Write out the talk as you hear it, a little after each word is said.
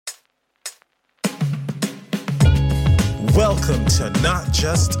Welcome to Not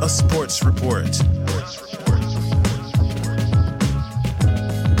Just a Sports Report.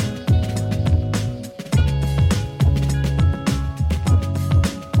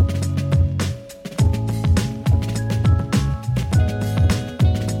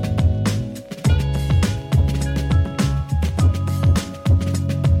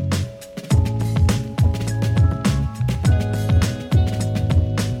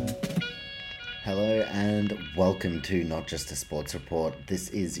 Welcome to Not Just a Sports Report. This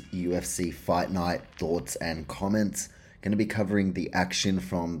is UFC Fight Night thoughts and comments. Going to be covering the action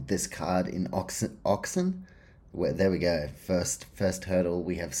from this card in Oxon. There we go. First hurdle,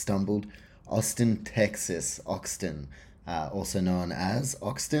 we have stumbled. Austin, Texas. Oxton, also known as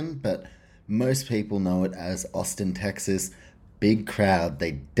Oxton, but most people know it as Austin, Texas. Big crowd.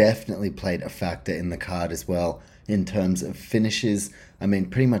 They definitely played a factor in the card as well in terms of finishes. I mean,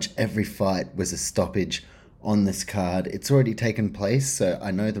 pretty much every fight was a stoppage on this card. It's already taken place, so I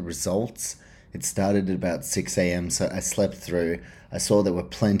know the results. It started at about 6 a.m, so I slept through. I saw there were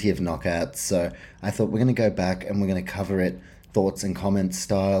plenty of knockouts, so I thought we're going to go back and we're going to cover it thoughts and comments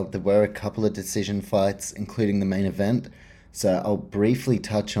style. There were a couple of decision fights, including the main event, so I'll briefly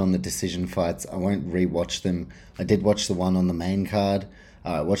touch on the decision fights. I won't rewatch them. I did watch the one on the main card.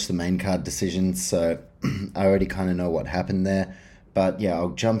 I watched the main card decisions, so I already kind of know what happened there. But yeah, I'll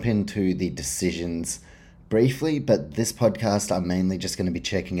jump into the decisions briefly, but this podcast I'm mainly just going to be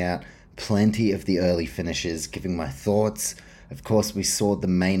checking out plenty of the early finishes, giving my thoughts. Of course, we saw the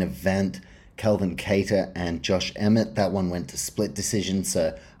main event, Kattar and Josh Emmett. That one went to split decision,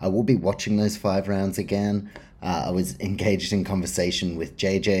 so I will be watching those 5 rounds again. I was engaged in conversation with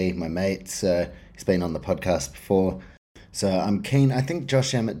JJ, my mate, so he's been on the podcast before. So I'm keen. I think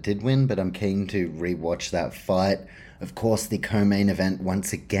Josh Emmett did win, but I'm keen to rewatch that fight. Of course, the co-main event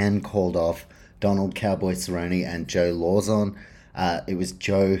once again called off. Donald Cowboy Cerrone and Joe Lawson. It was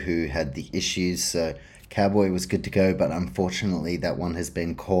Joe who had the issues, so Cowboy was good to go, but unfortunately that one has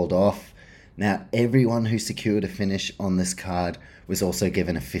been called off. Now, everyone who secured a finish on this card was also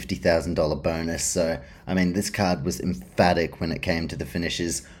given a $50,000 bonus, so, I mean, this card was emphatic when it came to the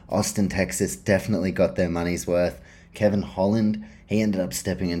finishes. Austin, Texas definitely got their money's worth. Kevin Holland, he ended up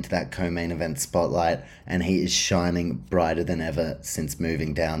stepping into that co-main event spotlight, and he is shining brighter than ever since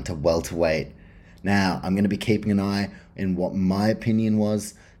moving down to welterweight. Now, I'm going to be keeping an eye in what my opinion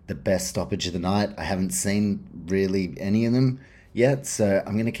was the best stoppage of the night. I haven't seen really any of them yet, so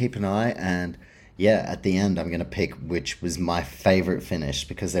I'm going to keep an eye, and yeah, at the end I'm going to pick which was my favorite finish,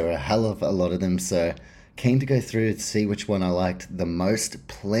 because there were a hell of a lot of them, so keen to go through to see which one I liked the most.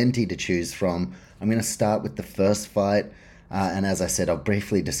 Plenty to choose from. I'm going to start with the first fight, and as I said, I'll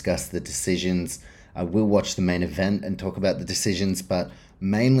briefly discuss the decisions. I will watch the main event and talk about the decisions, but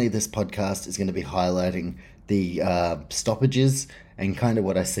mainly this podcast is going to be highlighting the stoppages and kind of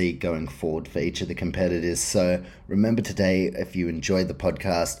what I see going forward for each of the competitors. So remember today, if you enjoyed the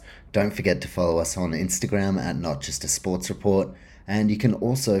podcast, don't forget to follow us on Instagram at Not Just a Sports Report. And you can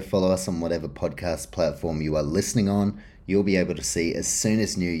also follow us on whatever podcast platform you are listening on. You'll be able to see as soon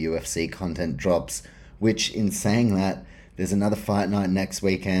as new UFC content drops, which in saying that, there's another fight night next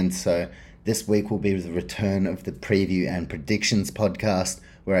weekend, so this week will be the return of the preview and predictions podcast,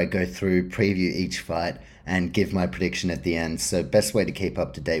 where I go through, preview each fight, and give my prediction at the end. So best way to keep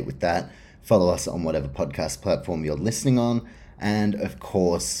up to date with that, follow us on whatever podcast platform you're listening on, and of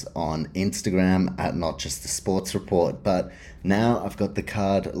course on Instagram at Not Just the Sports Report. But now I've got the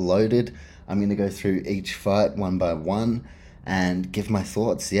card loaded. I'm going to go through each fight one by one and give my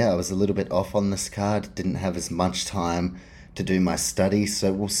thoughts. Yeah, I was a little bit off on this card, didn't have as much time to do my study,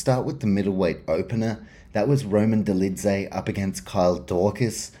 so we'll start with the middleweight opener. That was Roman Dolidze up against Kyle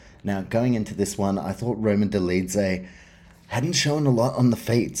Daukaus. Now, going into this one, I thought Roman Dolidze hadn't shown a lot on the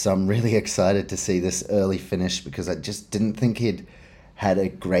feet, so I'm really excited to see this early finish, because I just didn't think he'd had a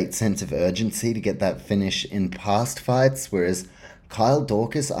great sense of urgency to get that finish in past fights, whereas Kyle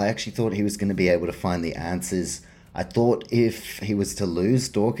Daukaus, I actually thought he was going to be able to find the answers. I thought if he was to lose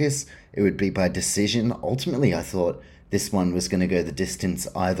Daukaus, it would be by decision. Ultimately, I thought this one was going to go the distance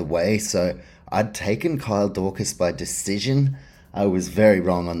either way, so I'd taken Kyle Daukaus by decision. I was very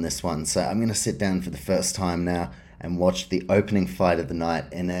wrong on this one, so I'm going to sit down for the first time now and watch the opening fight of the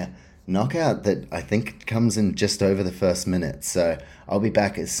night in a knockout that I think comes in just over the first minute. So I'll be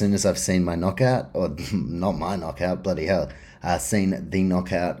back as soon as I've seen my knockout, or not my knockout, bloody hell, seen the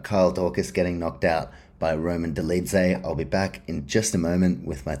knockout, Kyle Daukaus getting knocked out by Roman Dolidze. I'll be back in just a moment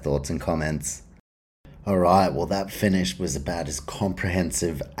with my thoughts and comments. Alright, well that finish was about as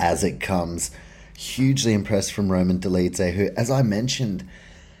comprehensive as it comes. Hugely impressed from Roman Dolidze, who, as I mentioned,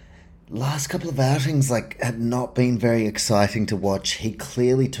 last couple of outings had not been very exciting to watch. He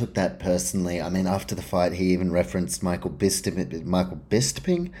clearly took that personally. I mean, after the fight, he even referenced Michael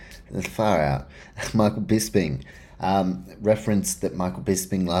Bisping, far out. Michael Bisping referenced that Michael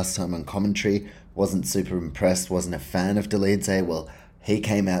Bisping last time on commentary wasn't super impressed, wasn't a fan of Dolidze. Well, he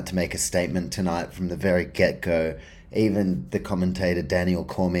came out to make a statement tonight from the very get-go. Even the commentator Daniel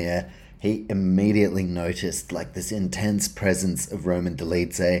Cormier, he immediately noticed this intense presence of Roman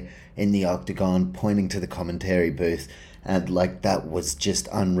Dolidze in the octagon, pointing to the commentary booth, and that was just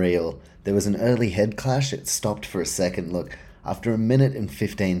unreal. There was an early head clash. It stopped for a second. Look, after a minute and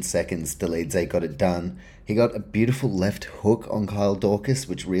 15 seconds, Dolidze got it done. He got a beautiful left hook on Kyle Dorcas,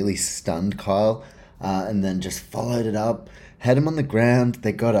 which really stunned Kyle, and then just followed it up, had him on the ground.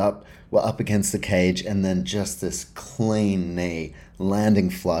 They got up, were up against the cage, and then just this clean knee, landing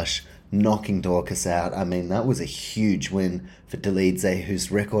flush, knocking Dorcas out. I mean, that was a huge win for Dolidze,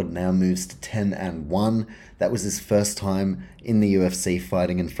 whose record now moves to 10-1. That was his first time in the UFC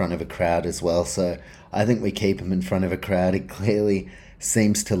fighting in front of a crowd as well, so I think we keep him in front of a crowd. He clearly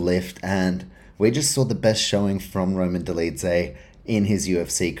seems to lift, and we just saw the best showing from Roman Dolidze in his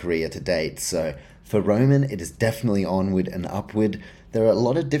UFC career to date. So for Roman, it is definitely onward and upward. There are a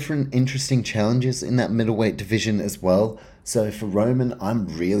lot of different interesting challenges in that middleweight division as well. So for Roman, I'm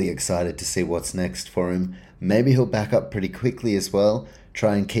really excited to see what's next for him. Maybe he'll back up pretty quickly as well,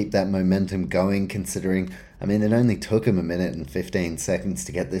 try and keep that momentum going, considering, I mean, it only took him a minute and 15 seconds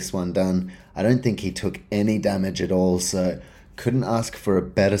to get this one done. I don't think he took any damage at all, so couldn't ask for a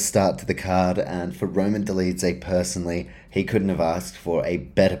better start to the card. And for Roman Dolidze personally, he couldn't have asked for a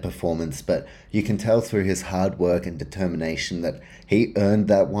better performance, but you can tell through his hard work and determination that he earned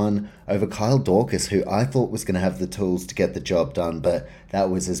that one over Kyle Dorcas, who I thought was going to have the tools to get the job done, but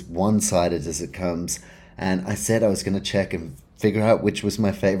that was as one-sided as it comes. And I said I was going to check and figure out which was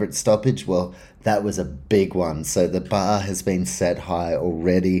my favorite stoppage. Well, that was a big one. So the bar has been set high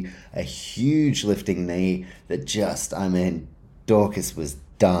already. A huge lifting knee that just, I mean, Dorcas was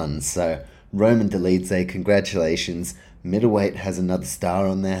done. So Roman Dolidze, congratulations. Middleweight has another star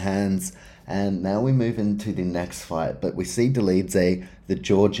on their hands. And now we move into the next fight. But we see Dolidze, the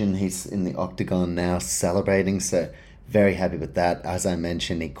Georgian, he's in the octagon now celebrating. So very happy with that. As I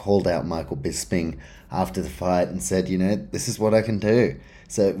mentioned, he called out Michael Bisping after the fight and said, this is what I can do.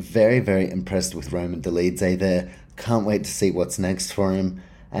 So very, very impressed with Roman Dolidze there. Can't wait to see what's next for him.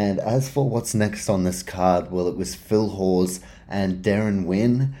 And as for what's next on this card, well, it was Phil Hawes and Darren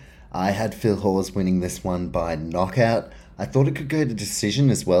Wynn. I had Phil Hawes winning this one by knockout. I thought it could go to decision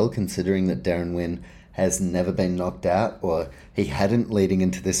as well, considering that Darren Wynn has never been knocked out, or he hadn't leading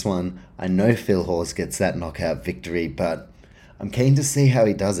into this one. I know Phil Hawes gets that knockout victory, but I'm keen to see how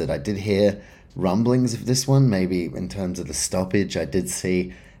he does it. I did hear rumblings of this one, maybe in terms of the stoppage. I did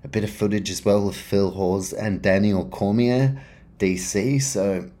see a bit of footage as well of Phil Hawes and Daniel Cormier, DC,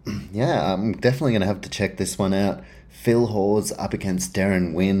 so yeah, I'm definitely going to have to check this one out. Phil Hawes up against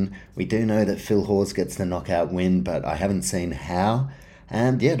Darren Wynn. We do know that Phil Hawes gets the knockout win, but I haven't seen how.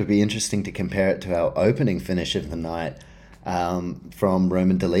 And yeah, it'll be interesting to compare it to our opening finish of the night from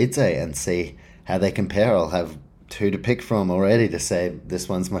Roman Dolidze and see how they compare. I'll have two to pick from already to say this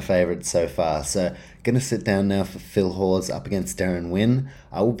one's my favourite so far. So going to sit down now for Phil Hawes up against Darren Wynn.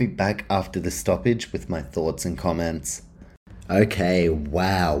 I will be back after the stoppage with my thoughts and comments. Okay,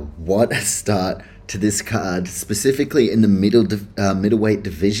 wow, what a start to this card, specifically in the middleweight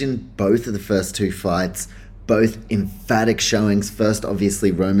division. Both of the first two fights, both emphatic showings. First,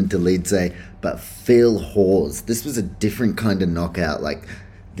 obviously, Roman Dolidze, but Phil Hawes. This was a different kind of knockout.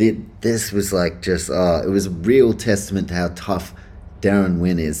 This was it was a real testament to how tough Darren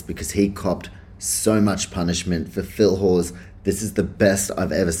Wynn is, because he copped so much punishment. For Phil Hawes, this is the best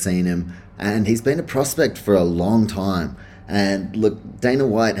I've ever seen him, and he's been a prospect for a long time. And look, Dana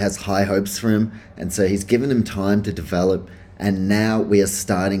White has high hopes for him, and so he's given him time to develop, and now we are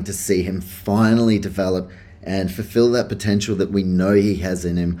starting to see him finally develop and fulfill that potential that we know he has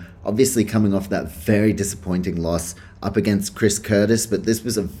in him. Obviously coming off that very disappointing loss up against Chris Curtis, but this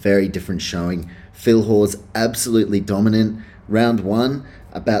was a very different showing. Phil Hawes absolutely dominant. Round one,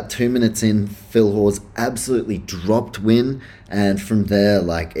 about 2 minutes in, Phil Hawes absolutely dropped Wynn, and from there,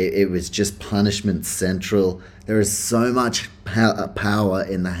 it was just punishment central. There is so much power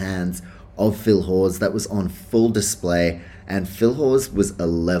in the hands of Phil Hawes that was on full display, and Phil Hawes was a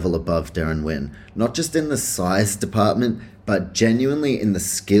level above Darren Wynn. Not just in the size department, but genuinely in the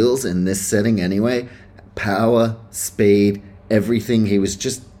skills in this setting anyway. Power, speed, everything.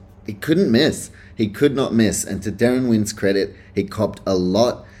 He couldn't miss. He could not miss. And to Darren Wynn's credit, he copped a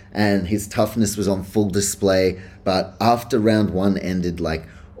lot, and his toughness was on full display. But after round one ended,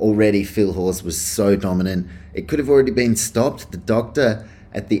 already Phil Hawes was so dominant. It could have already been stopped. The doctor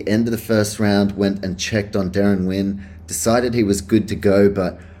at the end of the first round went and checked on Darren Wynn, decided he was good to go,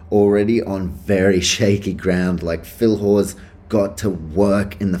 but already on very shaky ground. Like, Phil Hawes got to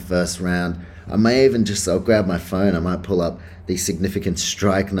work in the first round. I may even I'll grab my phone, I might pull up the significant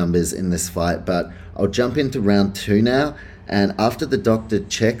strike numbers in this fight, but I'll jump into round 2 now. And after the doctor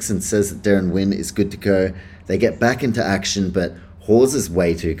checks and says that Darren Wynn is good to go, they get back into action, but Hawes is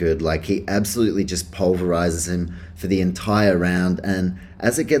way too good. Like, he absolutely just pulverizes him for the entire round. And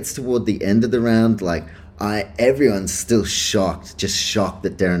as it gets toward the end of the round, like, everyone's still shocked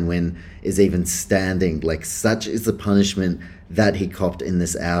that Darren Wynn is even standing. Like, such is the punishment that he copped in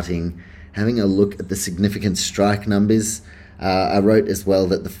this outing. Having a look at the significant strike numbers, I wrote as well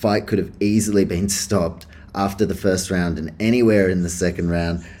that the fight could have easily been stopped after the first round and anywhere in the second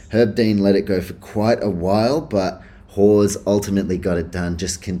round. Herb Dean let it go for quite a while, but Hawes ultimately got it done,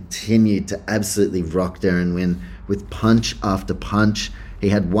 just continued to absolutely rock Darren Wynn with punch after punch. He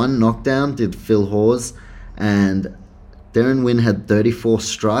had one knockdown, did Phil Hawes, and Darren Wynn had 34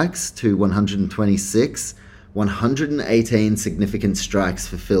 strikes to 126, 118 significant strikes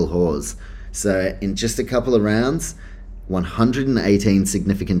for Phil Hawes. So in just a couple of rounds, 118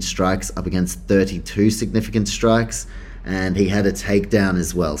 significant strikes up against 32 significant strikes, and he had a takedown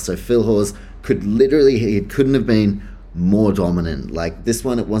as well. So Phil Hawes couldn't have been more dominant. Like, this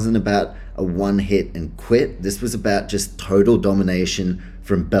one, it wasn't about a one hit and quit. This was about just total domination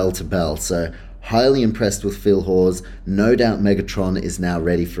from bell to bell. So highly impressed with Phil Hawes. No doubt Megatron is now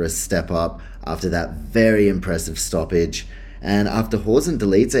ready for a step up after that very impressive stoppage. And after Hawes and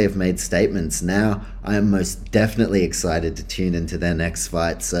Delite have made statements, now I am most definitely excited to tune into their next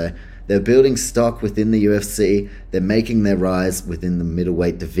fight. So they're building stock within the UFC. They're making their rise within the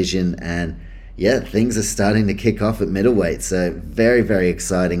middleweight division. And yeah, things are starting to kick off at middleweight. So very, very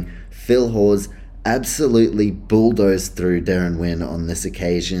exciting. Phil Hawes absolutely bulldozed through Darren Wynn on this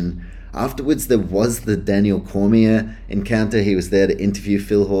occasion. Afterwards, there was the Daniel Cormier encounter. He was there to interview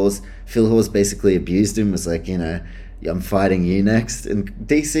Phil Hawes. Phil Hawes basically abused him, was like, I'm fighting you next. And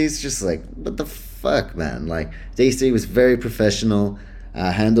DC's just like, what the fuck, man? Like, DC was very professional,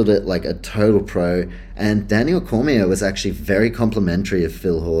 handled it like a total pro. And Daniel Cormier was actually very complimentary of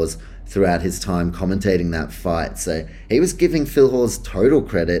Phil Hawes throughout his time commentating that fight. So he was giving Phil Hawes total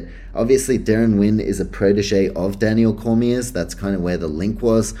credit. Obviously, Darren Wynn is a protege of Daniel Cormier's. That's kind of where the link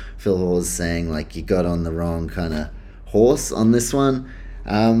was. Phil Hawes saying, like, you got on the wrong kind of horse on this one.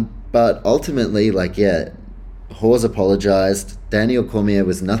 But ultimately, Hawes apologized. Daniel Cormier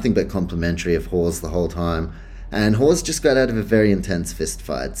was nothing but complimentary of Hawes the whole time. And Hawes just got out of a very intense fist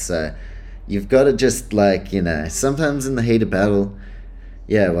fight. So you've got to just, sometimes in the heat of battle,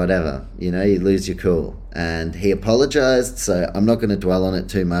 whatever, you lose your cool. And he apologized, so I'm not going to dwell on it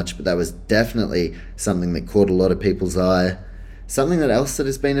too much, but that was definitely something that caught a lot of people's eye. Something else that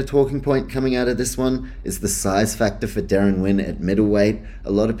has been a talking point coming out of this one is the size factor for Darren Wynn at middleweight.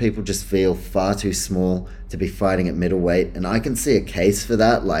 A lot of people just feel far too small to be fighting at middleweight, and I can see a case for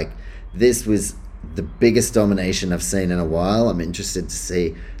that. Like, this was the biggest domination I've seen in a while. I'm interested to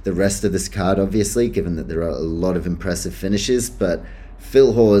see the rest of this card, obviously, given that there are a lot of impressive finishes, but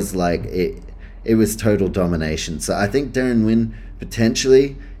Phil Hawes, it was total domination. So I think Darren Wynn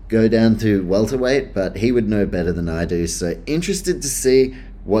potentially go down to welterweight, but he would know better than I do. So interested to see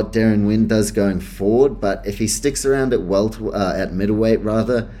what Darren Wynn does going forward. But if he sticks around at middleweight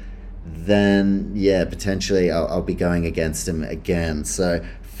rather, then potentially I'll be going against him again. So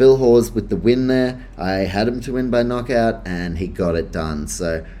Phil Hawes with the win there. I had him to win by knockout, and he got it done.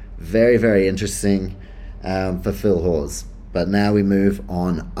 So very, very interesting for Phil Hawes. But now we move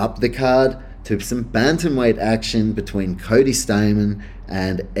on up the card to some bantamweight action between Cody Stamann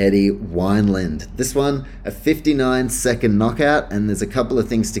and Eddie Wineland. This one, a 59-second knockout, and there's a couple of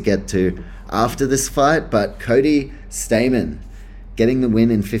things to get to after this fight, but Cody Stamann getting the win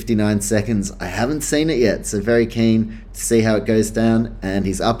in 59 seconds. I haven't seen it yet, so very keen to see how it goes down, and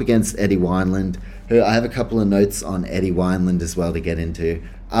he's up against Eddie Wineland, who I have a couple of notes on Eddie Wineland as well to get into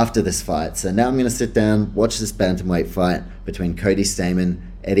after this fight. So now I'm going to sit down, watch this bantamweight fight between Cody Stamann,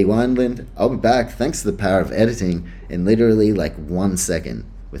 Eddie Wineland. I'll be back, thanks to the power of editing, in literally 1 second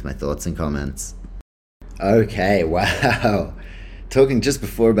with my thoughts and comments. Okay, wow. Talking just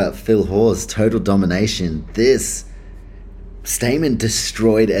before about Phil Hawes' total domination, Stamann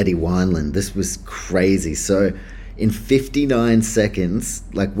destroyed Eddie Wineland. This was crazy. So in 59 seconds,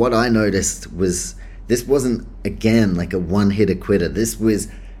 what I noticed was this wasn't, again, a one-hitter quitter. This was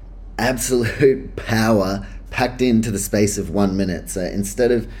absolute power packed into the space of 1 minute. So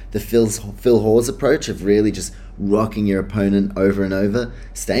instead of the Phil Hawes approach of really just rocking your opponent over and over.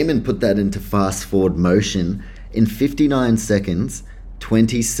 Stamen put that into fast forward motion in 59 seconds,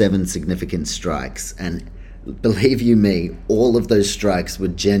 27 significant strikes. And believe you me, all of those strikes were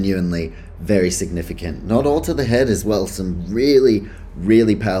genuinely very significant. Not all to the head as well, some really,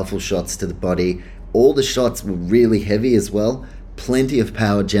 really powerful shots to the body. All the shots were really heavy as well. Plenty of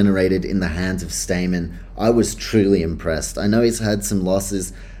power generated in the hands of Stamen. I was truly impressed. I know he's had some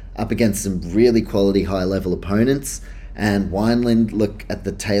losses up against some really quality high-level opponents, and Wineland, look at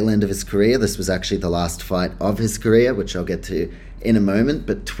the tail end of his career. This was actually the last fight of his career, which I'll get to in a moment,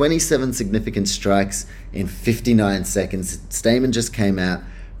 but 27 significant strikes in 59 seconds. Stamen just came out,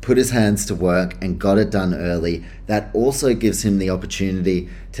 put his hands to work, and got it done early. That also gives him the opportunity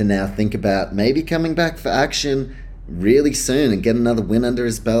to now think about maybe coming back for action really soon and get another win under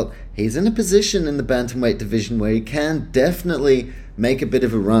his belt. He's in a position in the bantamweight division where he can definitely make a bit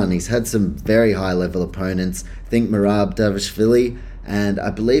of a run. He's had some very high-level opponents. Think Merab Davishvili, and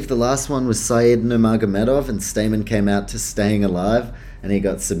I believe the last one was Said Nurmagomedov, and Stamen came out to staying alive, and he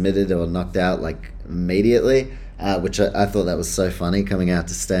got submitted or knocked out like immediately, which I thought that was so funny, coming out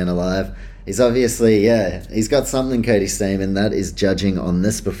to staying alive. He's obviously, he's got something, Cody Stamen, that is judging on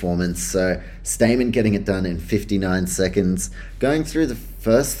this performance. So Stamen getting it done in 59 seconds. Going through the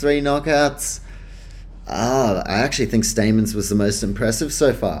first three knockouts, I actually think Stamen's was the most impressive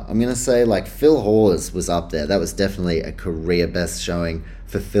so far. I'm going to say like Phil Hawes was up there. That was definitely a career best showing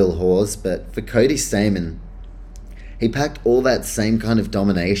for Phil Hawes. But for Cody Stamen, he packed all that same kind of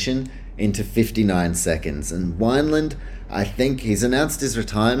domination into 59 seconds. And Wineland, I think he's announced his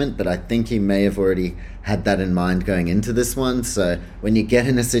retirement, but I think he may have already had that in mind going into this one. So when you get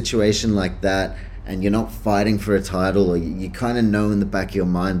in a situation like that and you're not fighting for a title, or you kind of know in the back of your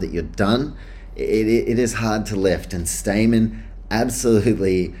mind that you're done, it is hard to lift. And Stamen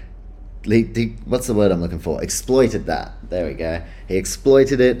absolutely, what's the word I'm looking for? Exploited that. There we go. He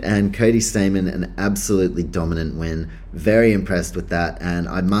exploited it, and Cody Stamen, an absolutely dominant win. Very impressed with that, and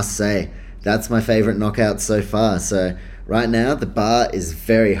I must say, that's my favorite knockout so far. So right now, the bar is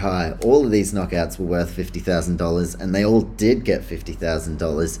very high. All of these knockouts were worth $50,000, and they all did get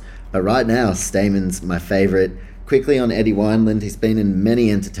 $50,000. But right now, Stamen's my favorite. Quickly on Eddie Wineland, he's been in many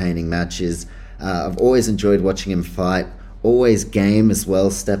entertaining matches. I've always enjoyed watching him fight. Always game as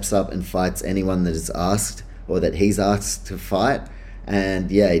well, steps up and fights anyone that is asked or that he's asked to fight. And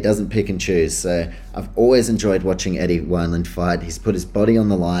he doesn't pick and choose. So I've always enjoyed watching Eddie Wineland fight. He's put his body on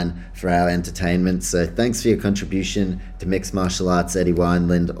the line for our entertainment. So thanks for your contribution to mixed martial arts, Eddie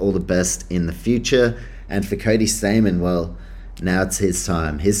Wineland. All the best in the future. And for Cody Stamen, well, now it's his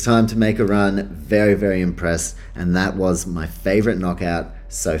time. His time to make a run. Very, very impressed. And that was my favorite knockout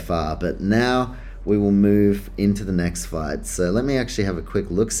so far. But now we will move into the next fight. So let me actually have a quick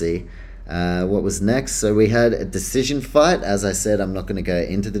look-see. What was next? So we had a decision fight. As I said, I'm not going to go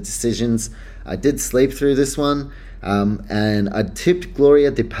into the decisions. I did sleep through this one, and I tipped Gloria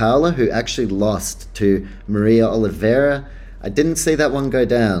De Paula, who actually lost to Maria Oliveira. I didn't see that one go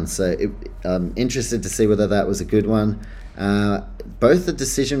down, so I'm interested to see whether that was a good one. Both the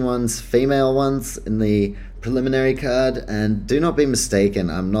decision ones, female ones in the preliminary card, and do not be mistaken,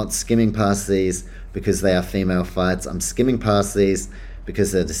 I'm not skimming past these because they are female fights. I'm skimming past these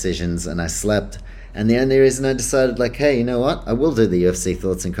because they're decisions, and I slept. And the only reason I decided, like, hey, you know what, I will do the UFC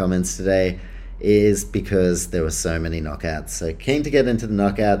thoughts and comments today is because there were so many knockouts. So keen to get into the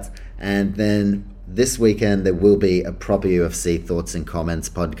knockouts, and then this weekend there will be a proper UFC thoughts and comments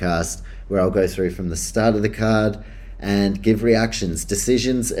podcast where I'll go through from the start of the card and give reactions,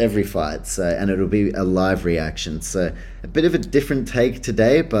 decisions every fight. So, and it'll be a live reaction. So a bit of a different take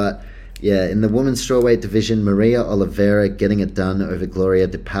today, but yeah, in the women's strawweight division, Maria Oliveira getting it done over Gloria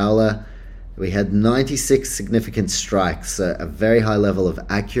De Paula. We had 96 significant strikes, so a very high level of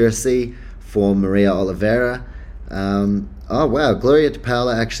accuracy for Maria Oliveira. Oh wow, Gloria De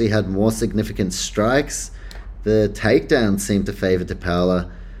Paula actually had more significant strikes. The takedown seemed to favor De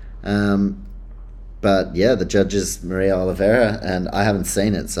Paula. But yeah, the judges, Maria Oliveira, and I haven't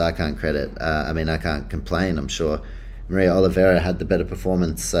seen it, so I can't credit. I can't complain. I'm sure Maria Oliveira had the better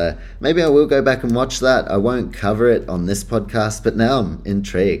performance. So maybe I will go back and watch that. I won't cover it on this podcast, but now I'm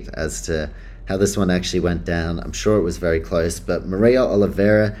intrigued as to how this one actually went down. I'm sure it was very close, but Maria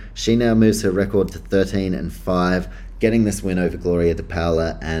Oliveira, she now moves her record to 13-5, getting this win over Gloria De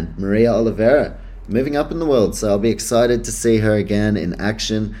Paula, and Maria Oliveira moving up in the world. So I'll be excited to see her again in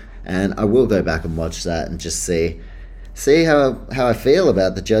action, and I will go back and watch that and just see how I feel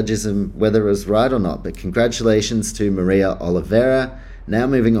about the judges and whether it was right or not. But congratulations to Maria Oliveira. Now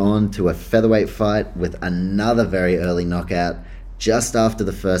moving on to a featherweight fight with another very early knockout just after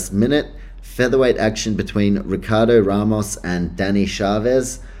the first minute. featherweight action between Ricardo Ramos and Danny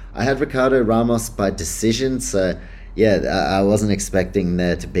Chavez. I had Ricardo Ramos by decision, so yeah, I wasn't expecting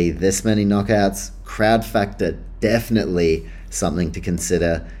there to be this many knockouts. Crowd factor, definitely something to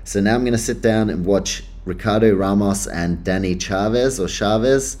consider. So now I'm going to sit down and watch Ricardo Ramos and Danny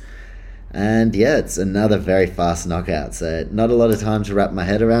Chavez. And yeah, it's another very fast knockout. So not a lot of time to wrap my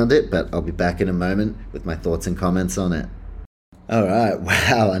head around it, but I'll be back in a moment with my thoughts and comments on it. All right,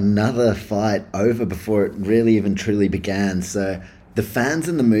 wow, another fight over before it really even truly began. So the fans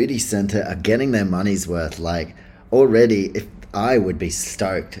in the Moody Center are getting their money's worth. Like, already, if I would be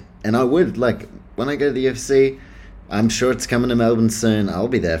stoked, and I would, like, when I go to the UFC, I'm sure it's coming to Melbourne soon. I'll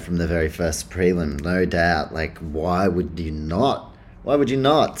be there from the very first prelim, no doubt. Like, why would you not? Why would you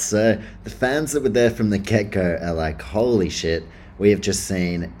not? So the fans that were there from the get-go are like, holy shit, we have just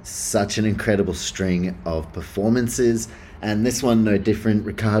seen such an incredible string of performances, and this one no different.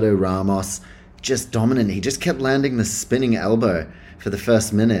 Ricardo Ramos, just dominant. He just kept landing the spinning elbow for the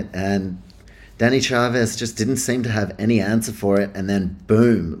first minute, and Danny Chavez just didn't seem to have any answer for it, and then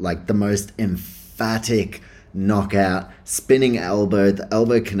boom, like the most emphatic knockout, spinning elbow. The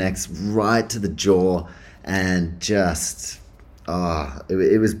elbow connects right to the jaw, and just,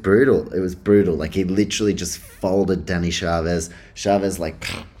 it was brutal. It was brutal. Like, he literally just folded Danny Chavez. Chavez, like,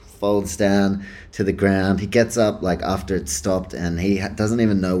 folds down to the ground. He gets up, like, after it stopped, and he doesn't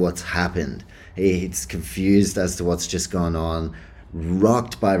even know what's happened. He's confused as to what's just gone on.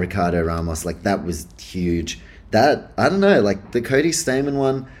 Rocked by Ricardo Ramos. Like, that was huge. That, I don't know, like, the Cody Stamann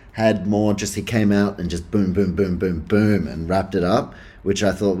one had more just, he came out and just boom, boom, boom, boom, boom, and wrapped it up, which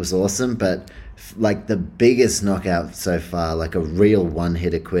I thought was awesome. But like, the biggest knockout so far, like a real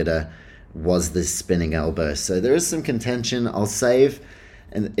one-hitter quitter, was this spinning elbow. So there is some contention. I'll save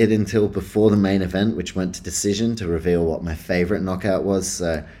it until before the main event, which went to decision, to reveal what my favorite knockout was.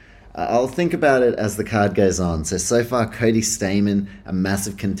 So I'll think about it as the card goes on. So far, Cody Stamann, a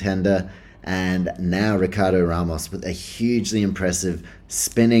massive contender, and now Ricardo Ramos with a hugely impressive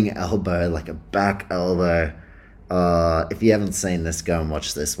spinning elbow, like a back elbow. If you haven't seen this, go and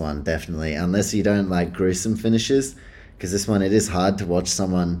watch this one, definitely. Unless you don't like gruesome finishes, because this one, it is hard to watch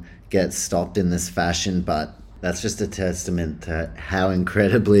someone get stopped in this fashion, but that's just a testament to how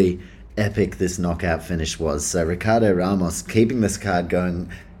incredibly epic this knockout finish was. So Ricardo Ramos keeping this card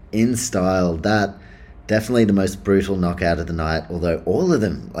going in style. That definitely the most brutal knockout of the night, although all of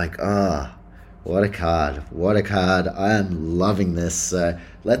them, like, what a card. I am loving this. So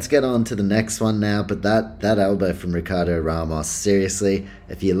let's get on to the next one now. But that elbow from Ricardo Ramos, seriously,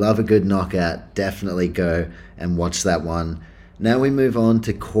 if you love a good knockout, definitely go and watch that one. Now we move on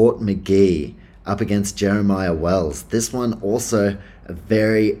to Court McGee up against Jeremiah Wells. This one also a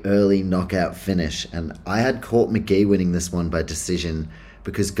very early knockout finish, and I had Court McGee winning this one by decision,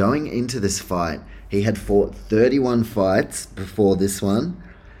 because going into this fight, he had fought 31 fights before this one,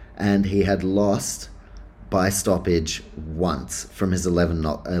 and he had lost by stoppage once from his 11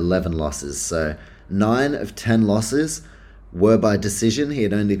 losses. So 9 of 10 losses were by decision. He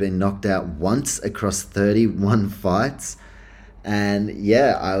had only been knocked out once across 31 fights. And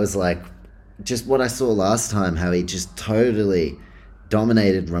yeah, I was like, just what I saw last time, how he just totally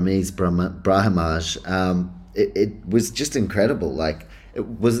dominated Ramiz Brahimaj. It was just incredible. Like,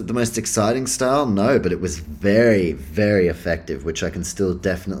 was it the most exciting style? No, but it was very, very effective, which I can still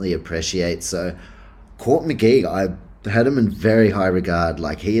definitely appreciate. So Court McGee, I had him in very high regard.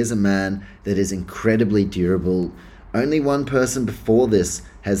 Like, he is a man that is incredibly durable. Only one person before this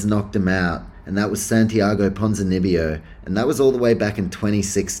has knocked him out, and that was Santiago Ponzinibbio, and that was all the way back in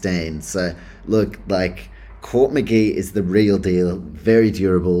 2016. So look, like, Court McGee is the real deal, very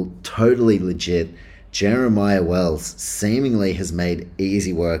durable, totally legit. Jeremiah Wells seemingly has made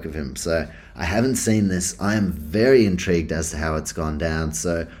easy work of him. So I haven't seen this. I am very intrigued as to how it's gone down.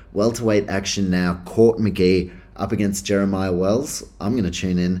 So welterweight action now. Court McGee up against Jeremiah Wells. I'm going to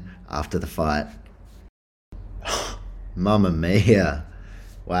tune in after the fight. Mamma mia.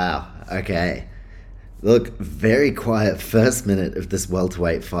 Wow. Okay. Look, very quiet first minute of this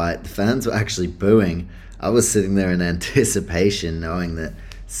welterweight fight. The fans were actually booing. I was sitting there in anticipation, knowing that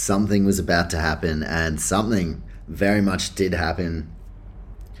something was about to happen, and something very much did happen.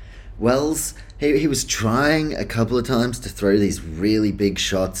 Wells, he was trying a couple of times to throw these really big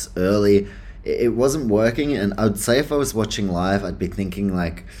shots early. It wasn't working, and I'd say if I was watching live, I'd be thinking,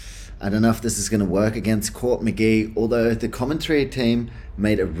 like, I don't know if this is going to work against Court McGee, although the commentary team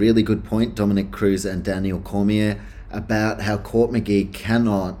made a really good point, Dominic Cruz and Daniel Cormier, about how Court McGee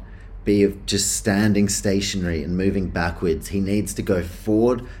cannot be just standing stationary and moving backwards. He needs to go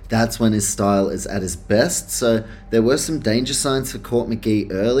forward. That's when his style is at his best. So there were some danger signs for Court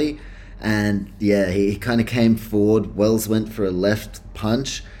McGee early, And yeah, he kind of came forward. Wells went for a left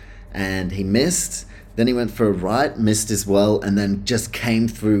punch and he missed. Then he went for a right, missed as well, and then just came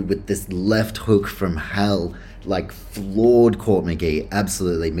through with this left hook from hell, like floored Court McGee.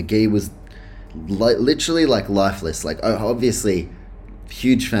 Absolutely. McGee was literally like lifeless. Like, obviously,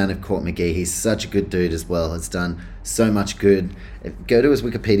 huge fan of Court McGee. He's such a good dude as well. Has done so much good. Go to his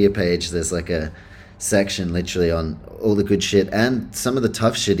Wikipedia page. There's like a section literally on all the good shit and some of the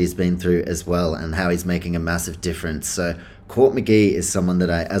tough shit he's been through as well, and how he's making a massive difference. So Court McGee is someone that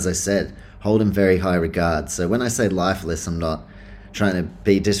I, as I said, hold in very high regard. So when I say lifeless, I'm not trying to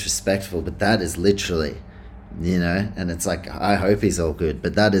be disrespectful, but that is literally, and it's like, I hope he's all good,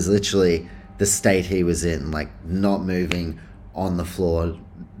 but that is literally the state he was in, like not moving on the floor,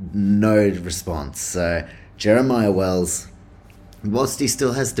 no response. So Jeremiah Wells, whilst he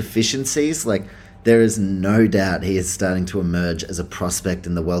still has deficiencies, like there is no doubt he is starting to emerge as a prospect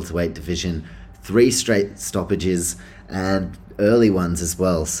in the welterweight division. 3 straight stoppages and early ones as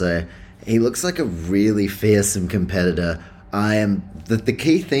well. So he looks like a really fearsome competitor. The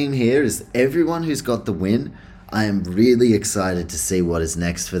key theme here is everyone who's got the win, I am really excited to see what is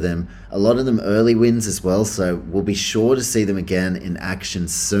next for them. A lot of them early wins as well, so we'll be sure to see them again in action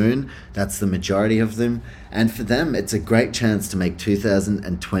soon. That's the majority of them. And for them, it's a great chance to make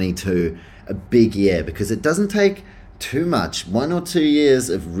 2022 a big year, because it doesn't take too much. 1 or 2 years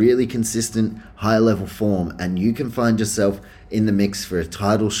of really consistent high-level form, and you can find yourself in the mix for a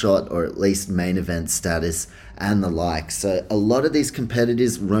title shot or at least main event status and the like. So a lot of these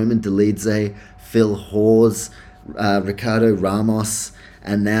competitors, Roman Dolidze, Phil Hawes, Ricardo Ramos,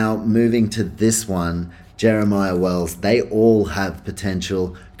 and now moving to this one, Jeremiah Wells, they all have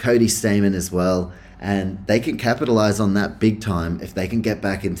potential. Cody Stamann as well. And they can capitalize on that big time if they can get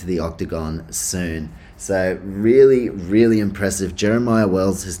back into the octagon soon. So really, really impressive. Jeremiah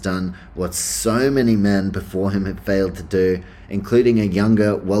Wells has done what so many men before him have failed to do, including a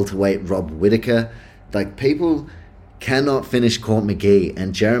younger welterweight Rob Whittaker. Like, people cannot finish Court McGee,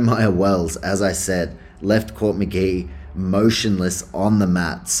 and Jeremiah Wells, as I said, left Court McGee motionless on the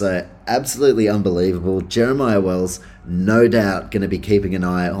mat. So absolutely unbelievable. Jeremiah Wells, no doubt going to be keeping an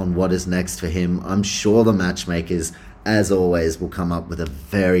eye on what is next for him. I'm sure the matchmakers, as always, will come up with a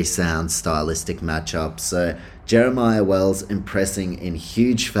very sound stylistic matchup. So Jeremiah Wells impressing in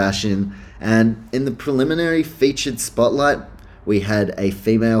huge fashion. And in the preliminary featured spotlight, we had a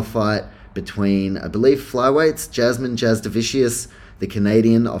female fight between, I believe, flyweights, Jasmine Jasdavicius, the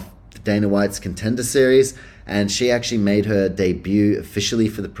Canadian of Dana White's Contender Series, and she actually made her debut officially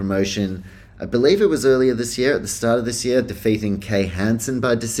for the promotion. I believe it was earlier this year, at the start of this year, defeating Kay Hansen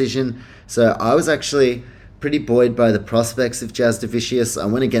by decision. So I was actually pretty buoyed by the prospects of Jasdavicius. I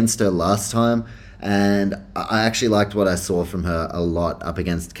went against her last time, and I actually liked what I saw from her a lot up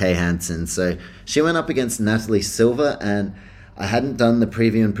against Kay Hansen. So she went up against Natalie Silva, and I hadn't done the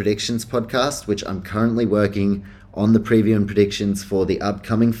preview and predictions podcast, which I'm currently working on the preview and predictions for the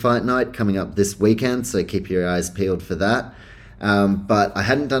upcoming fight night coming up this weekend, so keep your eyes peeled for that. But I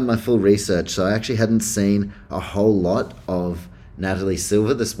hadn't done my full research, so I actually hadn't seen a whole lot of Natalie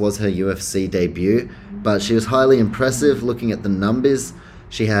Silva. This was her UFC debut, but she was highly impressive looking at the numbers.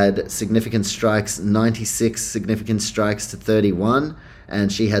 She had significant strikes, 96 significant strikes to 31,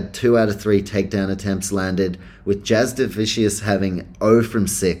 and she had 2 out of 3 takedown attempts landed, with Jasdavicius having 0 from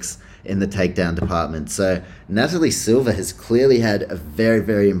 6 in the takedown department. So Natalie Silva has clearly had a very,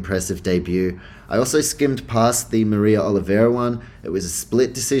 very impressive debut. I also skimmed past the Maria Oliveira one. It was a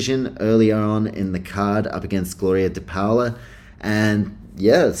split decision earlier on in the card up against Gloria De Paula. And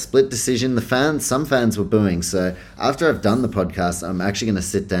yeah, split decision. Some fans were booing. So after I've done the podcast, I'm actually going to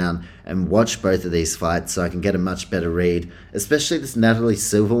sit down and watch both of these fights so I can get a much better read, especially this Natalie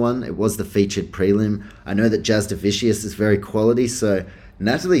Silva one. It was the featured prelim. I know that Jasdavicius is very quality, so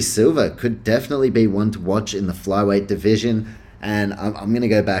Natalie Silva could definitely be one to watch in the flyweight division, and I'm going to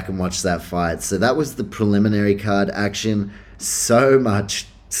go back and watch that fight. So that was the preliminary card action. So much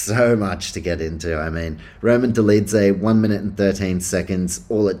to get into. I mean, Roman Dolidze, 1 minute and 13 seconds,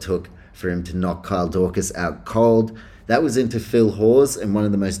 all it took for him to knock Kyle Dorcas out cold. That was into Phil Hawes, and one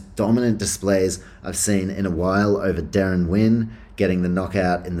of the most dominant displays I've seen in a while over Darren Wynn, getting the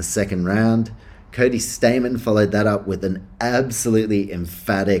knockout in the second round. Cody Stamann followed that up with an absolutely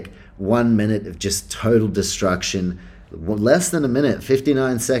emphatic 1 minute of just total destruction. Less than a minute,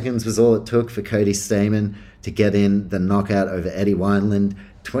 59 seconds was all it took for Cody Stamann to get in the knockout over Eddie Wineland.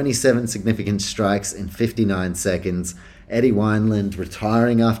 27 significant strikes in 59 seconds. Eddie Wineland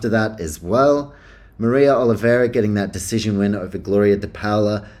retiring after that as well. Maria Oliveira getting that decision win over Gloria De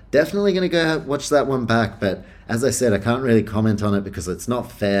Paula. Definitely going to go watch that one back, but as I said, I can't really comment on it because it's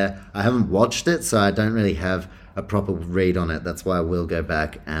not fair. I haven't watched it, so I don't really have a proper read on it. That's why I will go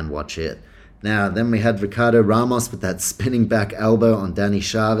back and watch it. Now, then we had Ricardo Ramos with that spinning back elbow on Danny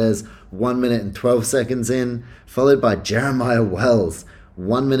Chavez, 1 minute and 12 seconds in, followed by Jeremiah Wells,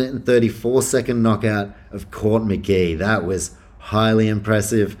 1 minute and 34-second knockout of Court McGee. That was highly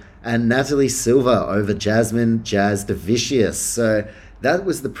impressive. And Natalie Silva over Jasmine Jazz Davicius. So that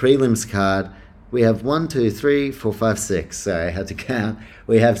was the prelims card. We have 1, 2, 3, 4, 5, 6. Sorry, I had to count.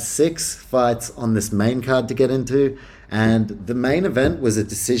 We have 6 fights on this main card to get into. And the main event was a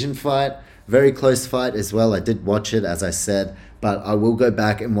decision fight. Very close fight as well. I did watch it, as I said, but I will go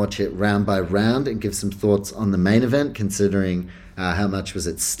back and watch it round by round and give some thoughts on the main event, considering how much was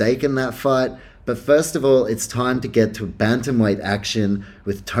at stake in that fight. But first of all, it's time to get to bantamweight action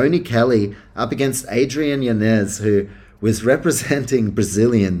with Tony Kelly up against Adrian Yanez, who was representing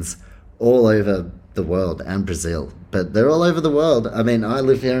Brazilians all over the world and Brazil. But they're all over the world. I mean, I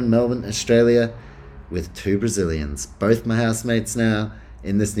live here in Melbourne, Australia, with 2 Brazilians. Both my housemates now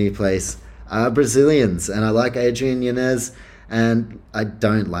in this new place are Brazilians, and I like Adrian Yanez, and I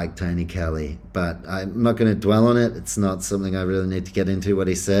don't like Tony Kelly, but I'm not going to dwell on it. It's not something I really need to get into, what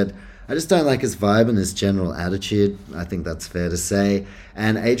he said. I just don't like his vibe and his general attitude. I think that's fair to say.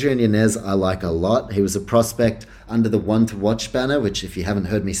 And Adrian Yanez, I like a lot. He was a prospect under the One to Watch banner, which if you haven't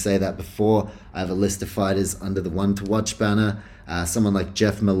heard me say that before, I have a list of fighters under the One to Watch banner. Someone like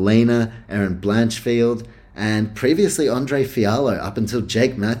Jeff Molina, Aaron Blanchfield, and previously Andre Fiallo, up until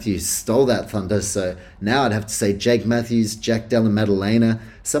Jake Matthews stole that thunder. So now I'd have to say Jake Matthews, Jack Della Maddalena,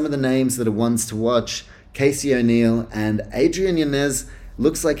 some of the names that are ones to watch, Casey O'Neill, and Adrian Yanez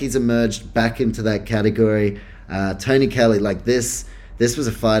looks like he's emerged back into that category. Tony Kelly, like this was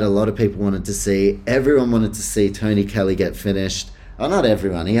a fight a lot of people wanted to see. Everyone wanted to see Tony Kelly get finished. Oh, not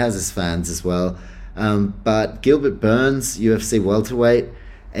everyone. He has his fans as well. But Gilbert Burns, UFC welterweight,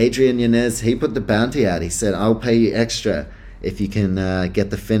 Adrian Yanez, he put the bounty out. He said, I'll pay you extra if you can get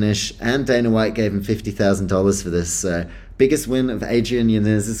the finish. And Dana White gave him $50,000 for this. So biggest win of Adrian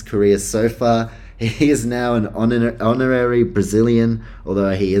Yanez's career so far. He is now an honorary Brazilian,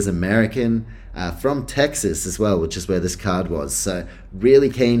 although he is American, from Texas as well, which is where this card was. So really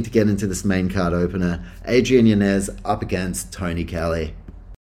keen to get into this main card opener. Adrian Yanez up against Tony Kelly.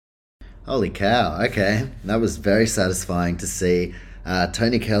 Holy cow, okay. That was very satisfying to see.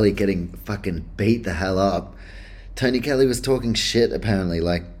 Tony Kelly getting fucking beat the hell up. Tony Kelly was talking shit, apparently.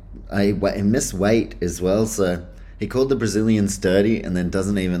 Like, he missed weight as well, so he called the Brazilians dirty and then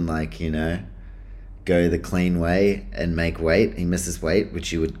doesn't even, like, you know, go the clean way and make weight. He misses weight,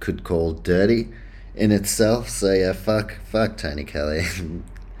 which you could call dirty in itself. So yeah, fuck Tony Kelly.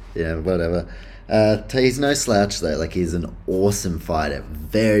 Yeah, whatever. He's no slouch though. Like, he's an awesome fighter,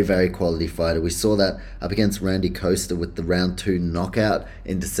 very, very quality fighter. We saw that up against Randy Costa with the round 2 knockout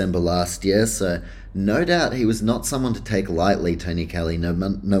in December last year. So no doubt he was not someone to take lightly, Tony Kelly. No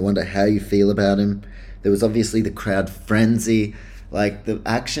wonder how you feel about him. There was obviously the crowd frenzy. Like, the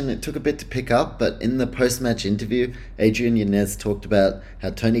action, it took a bit to pick up, but in the post-match interview, Adrian Yanez talked about how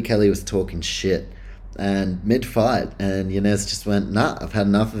Tony Kelly was talking shit and mid-fight, and Yanez just went, nah, I've had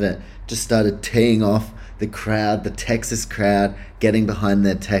enough of it. Just started teeing off the crowd, the Texas crowd, getting behind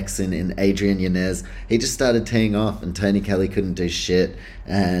their Texan in Adrian Yanez. He just started teeing off, and Tony Kelly couldn't do shit,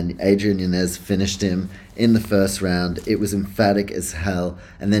 and Adrian Yanez finished him in the first round. It was emphatic as hell,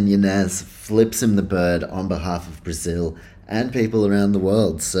 and then Yanez flips him the bird on behalf of Brazil and people around the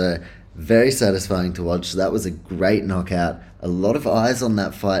world. So very satisfying to watch. That was a great knockout. A lot of eyes on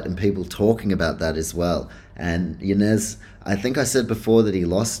that fight and people talking about that as well. And Yanez, I think I said before that he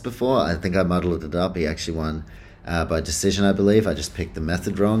lost before. I think I muddled it up. He actually won by decision, I believe. I just picked the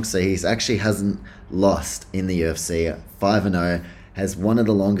method wrong. So he's actually hasn't lost in the UFC. 5-0, has one of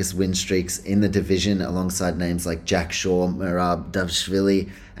the longest win streaks in the division alongside names like Jack Shaw, Merab Davishvili,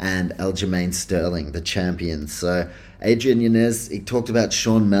 and Aljamain Sterling, the champions. So Adrian Yanez, he talked about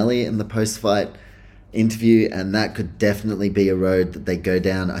Sean Malley in the post-fight interview, and that could definitely be a road that they go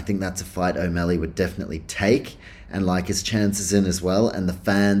down. I think that's a fight O'Malley would definitely take and like his chances in as well, and the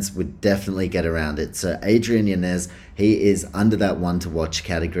fans would definitely get around it. So Adrian Yanez, he is under that one to watch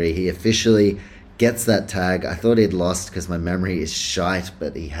category. He officially gets that tag. I thought he'd lost because my memory is shite,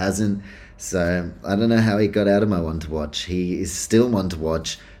 but he hasn't. So I don't know how he got out of my one to watch. He is still one to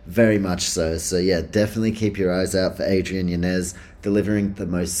watch, very much so. So yeah, definitely keep your eyes out for Adrian Yanez, delivering the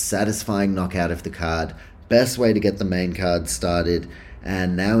most satisfying knockout of the card. Best way to get the main card started.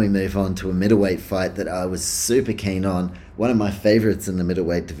 And now we move on to a middleweight fight that I was super keen on. One of my favorites in the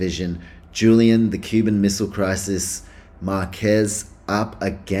middleweight division. Julian, the Cuban Missile Crisis, Marquez up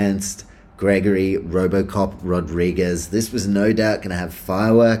against Gregory Robocop Rodriguez. This was no doubt going to have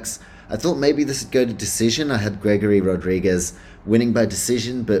fireworks. I thought maybe this would go to decision. I had Gregory Rodriguez winning by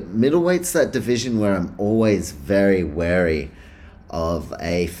decision, but middleweight's that division where I'm always very wary of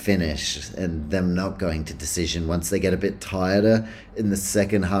a finish and them not going to decision once they get a bit tireder in the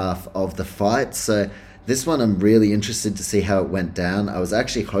second half of the fight. So this one I'm really interested to see how it went down. I was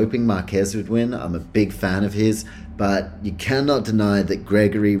actually hoping Marquez would win. I'm a big fan of his, but you cannot deny that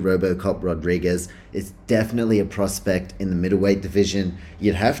Gregory Robocop Rodriguez is definitely a prospect in the middleweight division.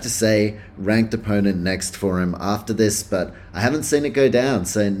 You'd have to say ranked opponent next for him after this, but I haven't seen it go down.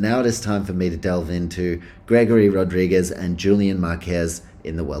 So now it is time for me to delve into Gregory Rodriguez and Julian Marquez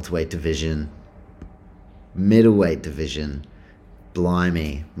in the welterweight division. Middleweight division.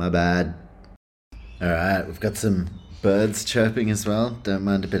 Blimey, my bad. Alright, we've got some birds chirping as well. Don't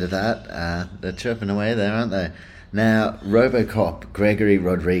mind a bit of that. They're chirping away there, aren't they? Now, Robocop Gregory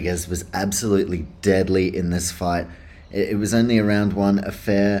Rodriguez was absolutely deadly in this fight. It was only a round one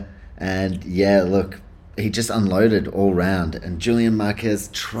affair, and yeah, look, he just unloaded all round. And Julian Marquez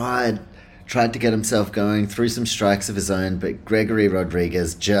tried to get himself going, threw some strikes of his own, but Gregory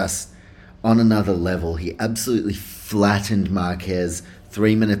Rodriguez just on another level. He absolutely flattened Marquez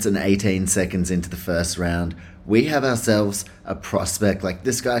 3 minutes and 18 seconds into the first round. We have ourselves a prospect. Like,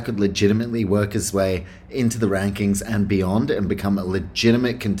 this guy could legitimately work his way into the rankings and beyond and become a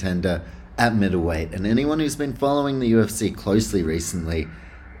legitimate contender at middleweight. And anyone who's been following the UFC closely recently,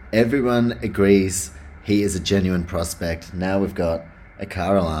 everyone agrees he is a genuine prospect. Now we've got a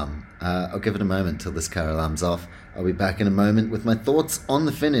car alarm. I'll give it a moment till this car alarm's off. I'll be back in a moment with my thoughts on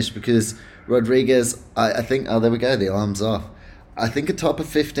the finish, because Rodriguez, I think, oh, there we go, the alarm's off. I think a top of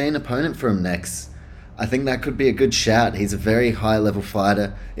 15 opponent for him next. I think that could be a good shout. He's a very high-level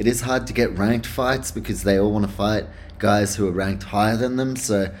fighter. It is hard to get ranked fights because they all want to fight guys who are ranked higher than them,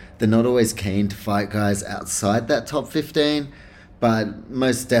 so they're not always keen to fight guys outside that top 15. But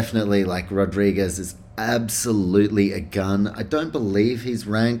most definitely, like, Rodriguez is absolutely a gun. I don't believe he's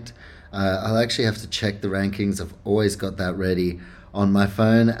ranked. I'll actually have to check the rankings. I've always got that ready on my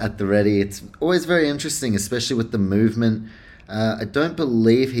phone at the ready. It's always very interesting, especially with the movement. I don't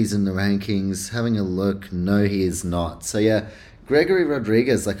believe he's in the rankings. Having a look, no, he is not. So yeah, Gregory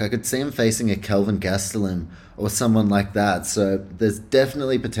Rodriguez, like, I could see him facing a Kelvin Gastelum or someone like that. So there's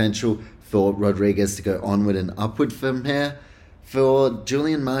definitely potential for Rodriguez to go onward and upward from here. For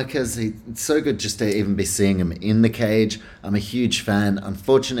Julian Marquez, it's so good just to even be seeing him in the cage. I'm a huge fan.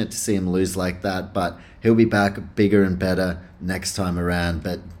 Unfortunate to see him lose like that, but he'll be back bigger and better next time around.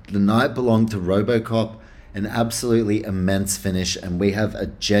 But the night belonged to Robocop. An absolutely immense finish, and we have a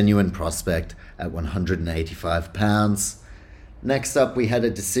genuine prospect at 185 pounds. Next up, we had a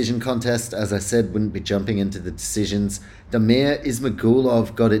decision contest. As I said, wouldn't be jumping into the decisions. Damir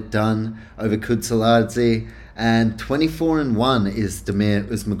Ismagulov got it done over Kutsaladze, and 24-1 is Damir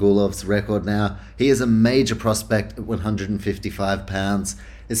Ismagulov's record now. He is a major prospect at 155 pounds,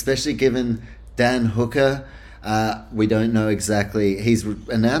 especially given Dan Hooker. We don't know exactly. He's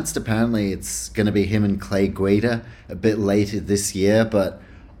announced apparently it's going to be him and Clay Guida a bit later this year, but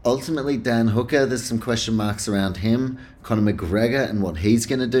ultimately Dan Hooker, there's some question marks around him. Conor McGregor and what he's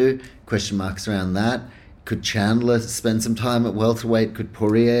going to do, question marks around that. Could Chandler spend some time at welterweight? Could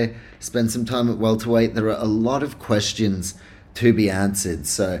Poirier spend some time at welterweight? There are a lot of questions to be answered.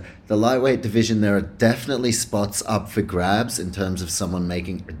 So the lightweight division, there are definitely spots up for grabs in terms of someone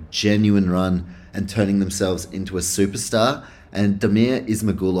making a genuine run and turning themselves into a superstar. And Damir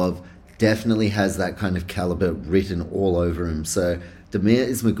Ismagulov definitely has that kind of caliber written all over him. So Damir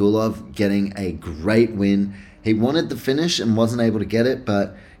Ismagulov getting a great win. He wanted the finish and wasn't able to get it,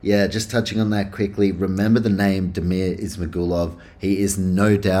 but yeah, just touching on that quickly, remember the name Damir Ismagulov. He is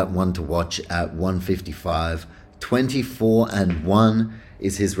no doubt one to watch at 155. 24-1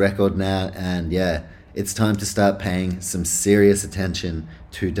 is his record now, and yeah, it's time to start paying some serious attention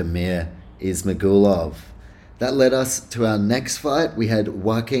to Damir Ismagulov. That led us to our next fight. We had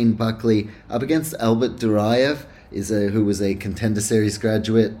Joaquin Buckley up against Albert Duraev, who was a Contender Series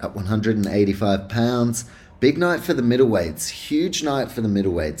graduate at 185 pounds. Big night for the middleweights. Huge night for the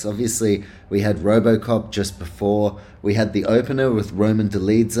middleweights. Obviously, we had Robocop just before. We had the opener with Roman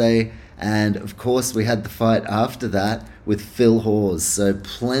Dolidze. And, of course, we had the fight after that with Phil Hawes. So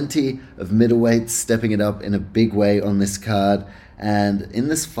plenty of middleweights stepping it up in a big way on this card. And in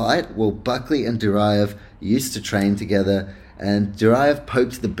this fight, well, Buckley and Duraev used to train together. And Duraev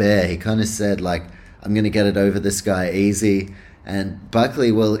poked the bear. He kind of said, like, I'm going to get it over this guy easy. And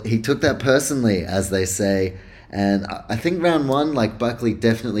Buckley, well, he took that personally, as they say. And I think round one, like, Buckley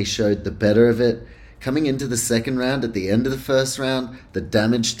definitely showed the better of it. Coming into the second round, at the end of the first round, the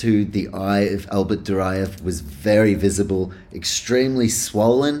damage to the eye of Albert Duraev was very visible, extremely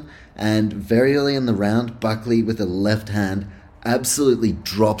swollen, and very early in the round, Buckley with a left hand absolutely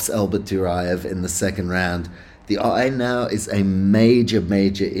drops Albert Duraev in the second round. The eye now is a major,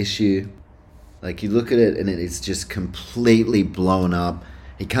 major issue. Like, you look at it and it is just completely blown up.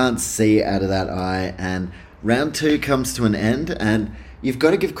 He can't see out of that eye, and round two comes to an end, and you've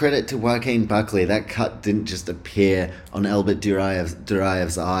got to give credit to Joaquin Buckley. That cut didn't just appear on Albert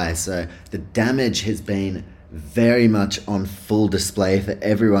Duraev's eye, so the damage has been very much on full display for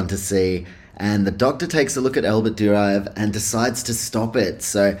everyone to see. And the doctor takes a look at Albert Duraev and decides to stop it.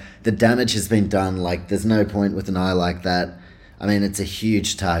 So the damage has been done. Like, there's no point with an eye like that. I mean, it's a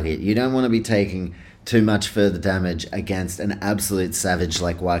huge target. You don't want to be taking too much further damage against an absolute savage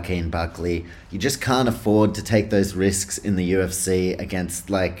like Joaquin Buckley. You just can't afford to take those risks in the UFC against,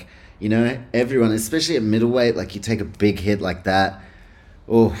 like, you know, everyone, especially at middleweight. Like, you take a big hit like that.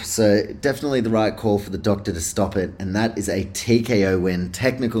 Oh, so definitely the right call for the doctor to stop it, and that is a TKO win,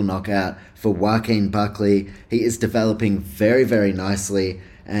 technical knockout for Joaquin Buckley. He is developing very, very nicely,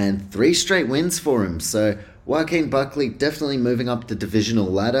 and 3 straight wins for him. So Joaquin Buckley definitely moving up the divisional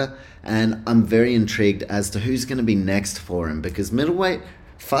ladder, and I'm very intrigued as to who's going to be next for him, because middleweight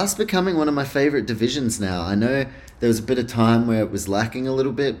fast becoming one of my favorite divisions now. I know there was a bit of time where it was lacking a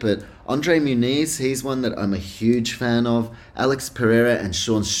little bit, but Andre Muniz, he's one that I'm a huge fan of. Alex Pereira and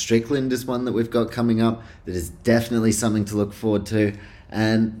Sean Strickland is one that we've got coming up that is definitely something to look forward to.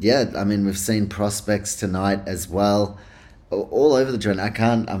 And yeah, I mean, we've seen prospects tonight as well. All over the joint.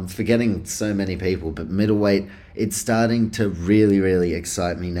 I'm forgetting so many people, but middleweight, it's starting to really, really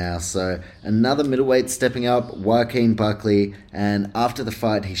excite me now. So another middleweight stepping up, Joaquin Buckley, and after the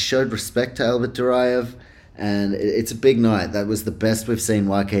fight, he showed respect to Albert Duraev, and it's a big night. That was the best we've seen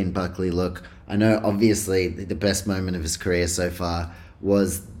Joaquin Buckley look. I know, obviously, the best moment of his career so far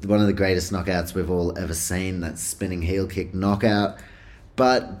was one of the greatest knockouts we've all ever seen, that spinning heel kick knockout.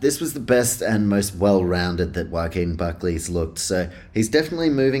 But this was the best and most well-rounded that Joaquin Buckley's looked. So he's definitely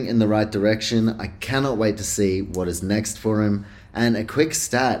moving in the right direction. I cannot wait to see what is next for him. And a quick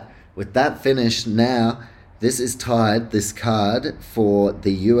stat, with that finish now, this is tied, this card, for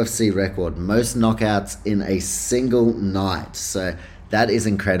the UFC record. Most knockouts in a single night. So that is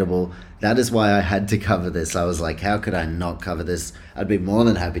incredible. That is why I had to cover this. I was like, how could I not cover this? I'd be more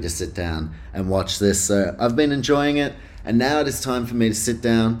than happy to sit down and watch this. So I've been enjoying it. And now it is time for me to sit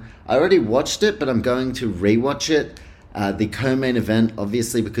down. I already watched it, but I'm going to rewatch it. The co-main event,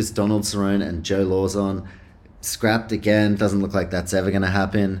 obviously, because Donald Cerrone and Joe Lawson scrapped again. Doesn't look like that's ever going to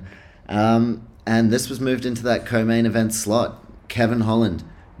happen. And this was moved into that co-main event slot. Kevin Holland,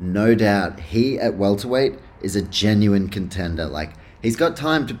 no doubt, he at welterweight is a genuine contender. Like, he's got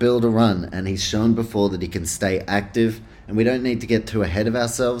time to build a run, and he's shown before that he can stay active. And we don't need to get too ahead of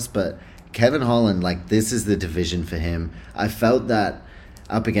ourselves, but Kevin Holland, like, this is the division for him. I felt that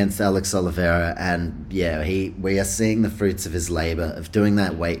up against Alex Oliveira, and yeah, we are seeing the fruits of his labor of doing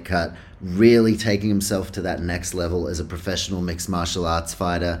that weight cut, really taking himself to that next level as a professional mixed martial arts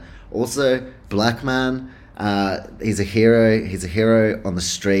fighter. Also, black man, he's a hero. He's a hero on the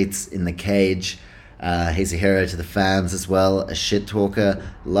streets, in the cage. He's a hero to the fans as well, a shit talker,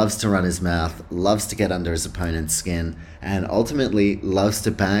 loves to run his mouth, loves to get under his opponent's skin, and ultimately loves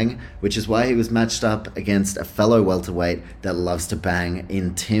to bang, which is why he was matched up against a fellow welterweight that loves to bang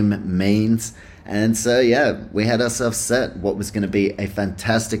in Tim Means. And so, yeah, we had ourselves set what was going to be a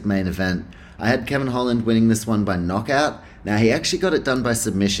fantastic main event. I had Kevin Holland winning this one by knockout. Now, he actually got it done by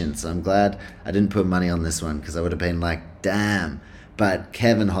submission, so I'm glad I didn't put money on this one, because I would have been like, damn. But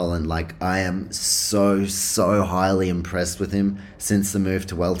Kevin Holland, like, I am so highly impressed with him since the move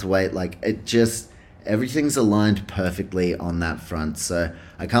to welterweight. Like, it just, everything's aligned perfectly on that front. So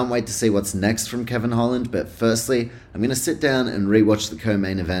I can't wait to see what's next from Kevin Holland. But firstly, I'm going to sit down and rewatch the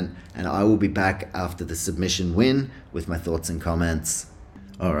co-main event, and I will be back after the submission win with my thoughts and comments.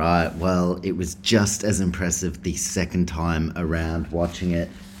 All right, well, it was just as impressive the second time around watching it.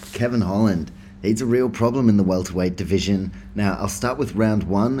 Kevin Holland, he's a real problem in the welterweight division. Now, I'll start with round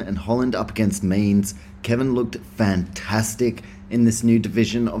one, and Holland up against Means. Kevin looked fantastic in this new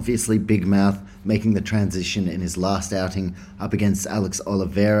division. Obviously, big mouth, making the transition in his last outing up against Alex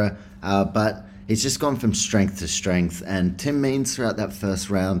Oliveira. But he's just gone from strength to strength. And Tim Means, throughout that first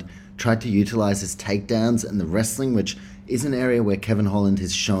round, tried to utilize his takedowns and the wrestling, which is an area where Kevin Holland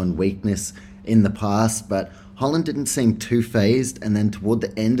has shown weakness in the past. But Holland didn't seem too phased, and then toward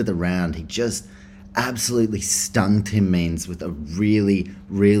the end of the round, he just absolutely stung Tim Means with a really,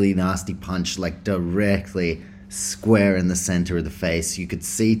 really nasty punch, like directly square in the center of the face. You could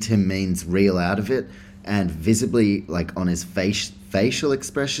see Tim Means reel out of it, and visibly, like on his facial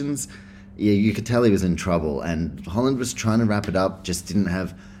expressions, yeah, you could tell he was in trouble. And Holland was trying to wrap it up, just didn't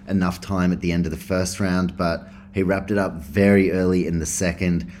have enough time at the end of the first round, but he wrapped it up very early in the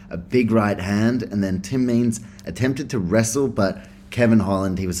second. A big right hand, and then Tim Means attempted to wrestle, but Kevin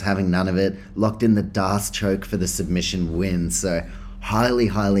Holland, he was having none of it, locked in the Darce choke for the submission win. So highly,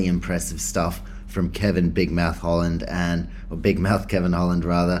 highly impressive stuff from Big Mouth Kevin Holland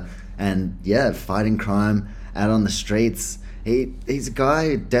rather. And yeah, fighting crime out on the streets. He's a guy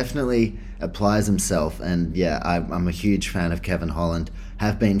who definitely applies himself, and yeah, I'm a huge fan of Kevin Holland.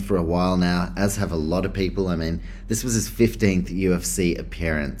 Have been for a while now, as have a lot of people. I mean, this was his 15th UFC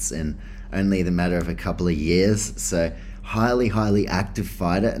appearance in only the matter of a couple of years, so highly, highly active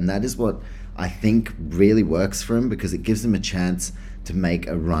fighter, and that is what I think really works for him, because it gives him a chance to make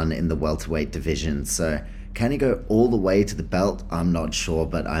a run in the welterweight division. So can he go all the way to the belt? I'm not sure,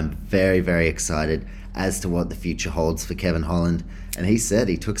 but I'm very, very excited as to what the future holds for Kevin Holland. And he said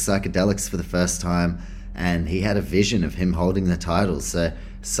he took psychedelics for the first time, and he had a vision of him holding the title. So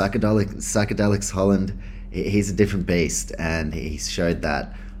psychedelics Holland, he's a different beast, and he showed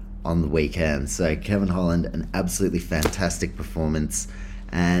that on the weekend. So Kevin Holland, an absolutely fantastic performance.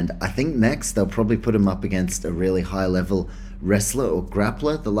 And I think next they'll probably put him up against a really high-level wrestler or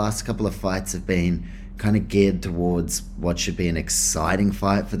grappler. The last couple of fights have been kind of geared towards what should be an exciting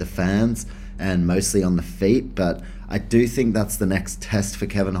fight for the fans, and mostly on the feet, but I do think that's the next test for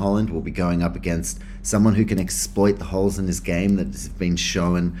Kevin Holland. We'll be going up against someone who can exploit the holes in his game that have been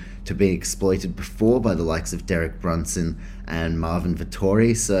shown to be exploited before by the likes of Derek Brunson and Marvin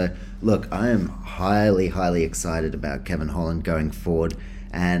Vettori. So look, I am highly, highly excited about Kevin Holland going forward,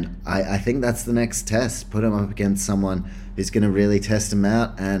 and I think that's the next test. Put him up against someone who's going to really test him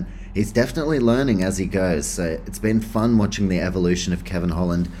out, and he's definitely learning as he goes. So it's been fun watching the evolution of Kevin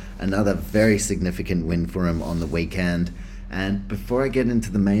Holland. Another very significant win for him on the weekend. And before I get into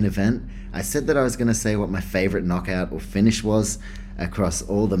the main event, I said that I was going to say what my favorite knockout or finish was across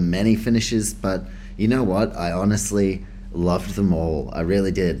all the many finishes, but you know what? I honestly loved them all. I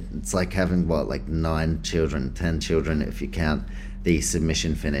really did. It's like having, 10 children if you count the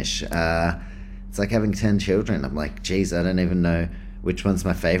submission finish. It's like having 10 children. I'm like, geez, I don't even know which one's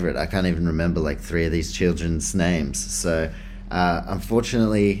my favorite. I can't even remember 3 of these children's names. So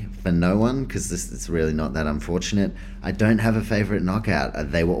unfortunately for no one, because this is really not that unfortunate, I don't have a favorite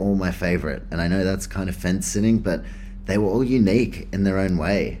knockout. They were all my favorite, and I know that's kind of fence-sitting, but they were all unique in their own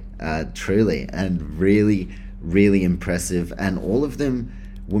way, truly, and really, really impressive, and all of them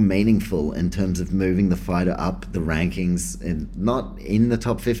were meaningful in terms of moving the fighter up the rankings, and not in the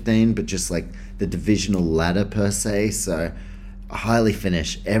top 15, but just the divisional ladder per se. So highly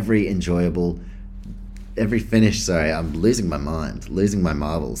finished, every finish, I'm losing my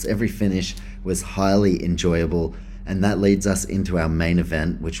marbles. Every finish was highly enjoyable, and that leads us into our main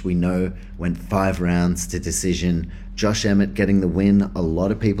event, which we know went 5 rounds to decision. Josh Emmett getting the win. A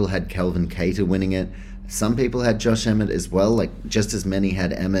lot of people had Kelvin Kattar winning it. Some people had Josh Emmett as well, just as many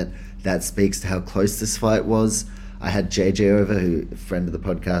had Emmett. That speaks to how close this fight was. I had JJ over, who, a friend of the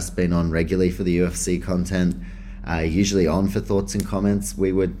podcast, been on regularly for the UFC content, usually on for thoughts and comments.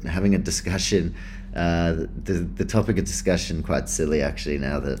 We were having a discussion, the topic of discussion, quite silly actually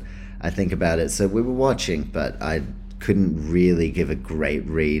now that I think about it. So we were watching, but I couldn't really give a great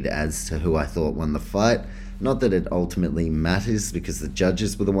read as to who I thought won the fight. Not that it ultimately matters, because the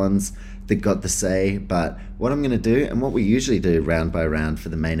judges were the ones that got the say, but what I'm going to do, and what we usually do round by round for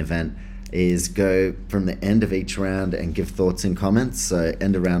the main event, is go from the end of each round and give thoughts and comments. So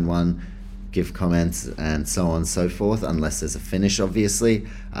end of round 1, give comments, and so on and so forth, unless there's a finish, obviously.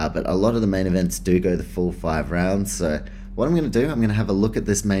 But a lot of the main events do go the full 5 rounds. So what I'm going to do, I'm going to have a look at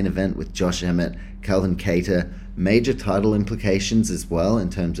this main event with Josh Emmett, Kelvin Kattar, major title implications as well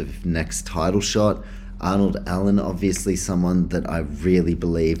in terms of next title shot. Arnold Allen, obviously someone that I really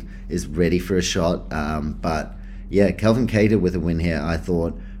believe is ready for a shot. But yeah, Kelvin Kattar with a win here, I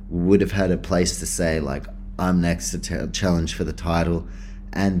thought would have had a place to say, I'm next to challenge for the title.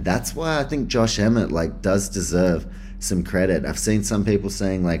 And that's why I think Josh Emmett does deserve some credit. I've seen some people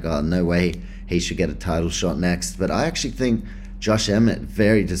saying oh, no way he should get a title shot next, but I actually think Josh Emmett,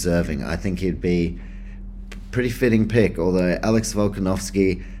 very deserving. I think he'd be pretty fitting pick, although Alex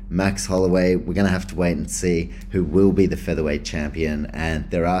Volkanovski, Max Holloway, we're going to have to wait and see who will be the featherweight champion. And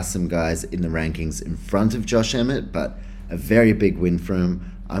there are some guys in the rankings in front of Josh Emmett, but a very big win for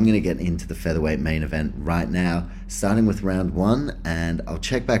him. I'm going to get into the featherweight main event right now, starting with round 1, and I'll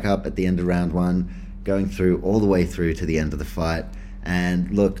check back up at the end of round 1, going through all the way through to the end of the fight.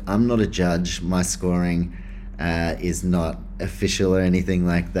 And look, I'm not a judge. My scoring is not official or anything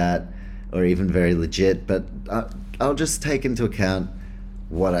like that, or even very legit, but I'll just take into account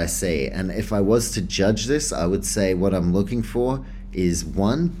what I see. And if I was to judge this, I would say what I'm looking for is,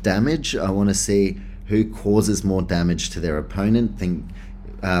 one, damage. I want to see who causes more damage to their opponent. Think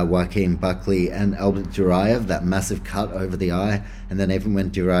Joaquin Buckley and Albert Duraev, that massive cut over the eye. And then even when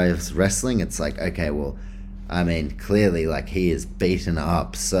Duraev's wrestling, it's like, okay, well, I mean, clearly, like, he is beaten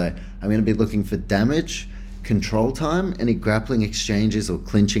up. So I'm going to be looking for damage, control time, any grappling exchanges or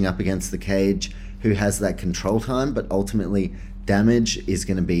clinching up against the cage, who has that control time, but ultimately damage is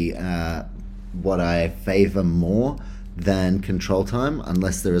going to be what I favor more than control time,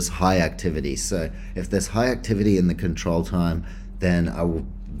 unless there is high activity. So if there's high activity in the control time, then I will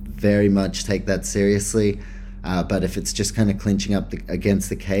very much take that seriously. But if it's just kind of clinching up against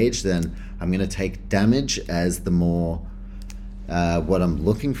the cage, then I'm going to take damage as the more what I'm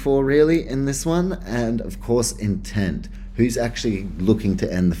looking for really in this one. And of course, intent. Who's actually looking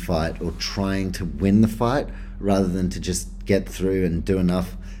to end the fight or trying to win the fight rather than to just get through and do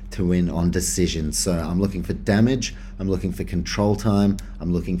enough to win on decision. So I'm looking for damage, I'm looking for control time,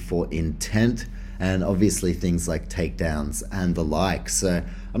 I'm looking for intent, and obviously things like takedowns and the like. So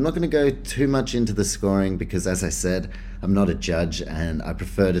I'm not going to go too much into the scoring because, as I said, I'm not a judge and I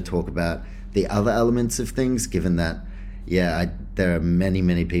prefer to talk about the other elements of things, given that, there are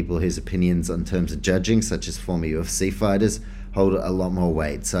many people whose opinions on terms of judging, such as former UFC fighters, hold a lot more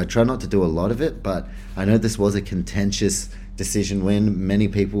weight. So I try not to do a lot of it, but I know this was a contentious decision win. Many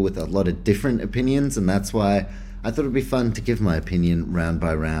people with a lot of different opinions, and that's why I thought it'd be fun to give my opinion round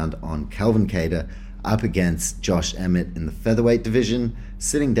by round on Calvin Kattar up against Josh Emmett in the featherweight division.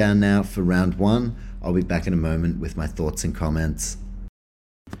 Sitting down now for round one. I'll be back in a moment with my thoughts and comments.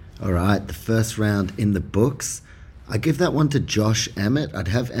 All right, the first round in the books. I give that one to Josh Emmett. I'd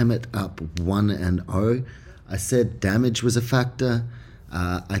have Emmett up 1-0. I said damage was a factor.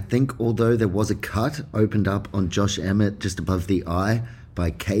 I think although there was a cut opened up on Josh Emmett just above the eye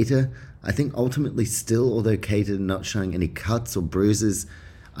by Kattar, I think ultimately still, although Kattar not showing any cuts or bruises,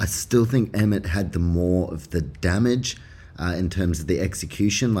 I still think Emmett had the more of the damage in terms of the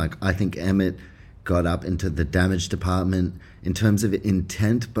execution. Like, I think Emmett got up into the damage department. In terms of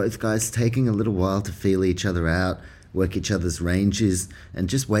intent, both guys taking a little while to feel each other out, work each other's ranges, and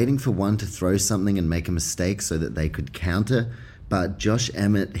just waiting for one to throw something and make a mistake so that they could counter. But Josh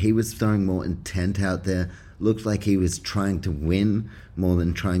Emmett, he was throwing more intent out there. Looked like he was trying to win more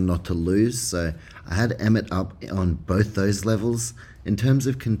than trying not to lose. So I had Emmett up on both those levels. In terms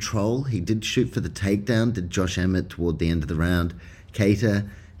of control, he did shoot for the takedown, did Josh Emmett toward the end of the round. Kattar,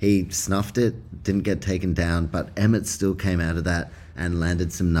 he snuffed it, didn't get taken down, but Emmett still came out of that and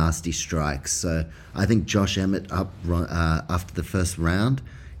landed some nasty strikes. So I think Josh Emmett up after the first round.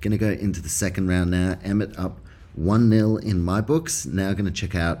 Going to go into the second round now. Emmett up 1-0 in my books. Now going to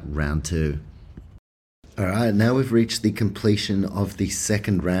check out round two. All right, now we've reached the completion of the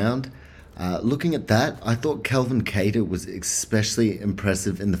second round. Looking at that, I thought Calvin Kattar was especially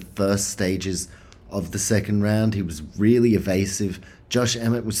impressive in the first stages of the second round. He was really evasive. Josh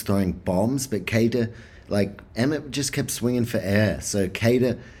Emmett was throwing bombs, but Kattar, Emmett just kept swinging for air. So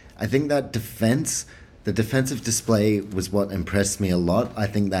Kattar, I think that the defensive display was what impressed me a lot. I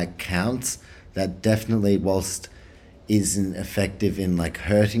think that counts. That definitely, whilst isn't effective in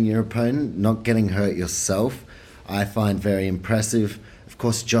hurting your opponent, not getting hurt yourself, I find very impressive. Of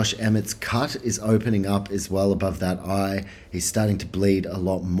course, Josh Emmett's cut is opening up as well above that eye. He's starting to bleed a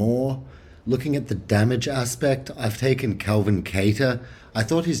lot more. Looking at the damage aspect, I've taken Calvin Kattar. I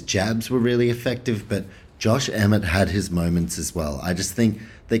thought his jabs were really effective, but Josh Emmett had his moments as well. I just think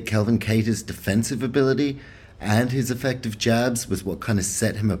that Calvin Kattar's defensive ability and his effective jabs was what kind of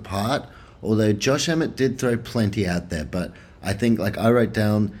set him apart. Although Josh Emmett did throw plenty out there, but I think, I wrote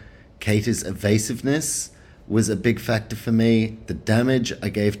down, Kattar's evasiveness was a big factor for me. The damage I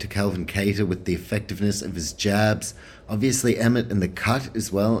gave to Calvin Kattar with the effectiveness of his jabs. Obviously Emmett and the cut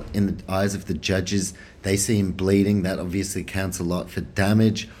as well, in the eyes of the judges, they see him bleeding. That obviously counts a lot for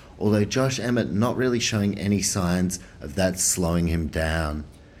damage. Although Josh Emmett not really showing any signs of that slowing him down.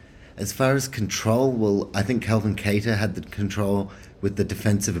 As far as control, well, I think Calvin Kattar had the control with the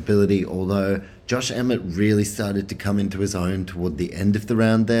defensive ability, although Josh Emmett really started to come into his own toward the end of the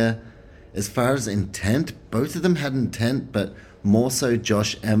round there. As far as intent, both of them had intent, but more so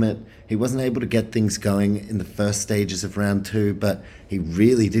Josh Emmett. He wasn't able to get things going in the first stages of round two, but he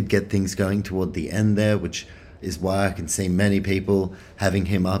really did get things going toward the end there, which is why I can see many people having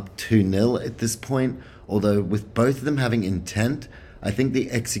him up 2-0 at this point. Although with both of them having intent, I think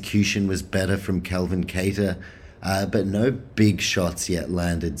the execution was better from Calvin Kattar, but no big shots yet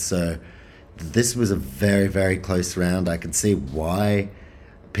landed. So this was a very, very close round. I can see why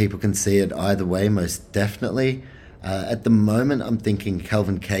people can see it either way, most definitely. At the moment, I'm thinking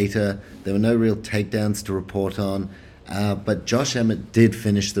Kelvin Kattar. There were no real takedowns to report on, but Josh Emmett did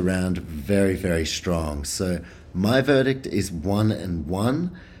finish the round very, very strong. So my verdict is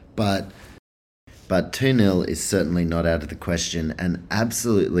 1-1, but 2-0 is certainly not out of the question, and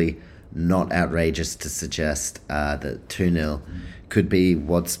absolutely not outrageous to suggest that 2-0 could be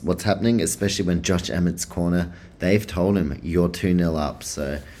what's happening, especially when Josh Emmett's corner, they've told him you're 2-0 up.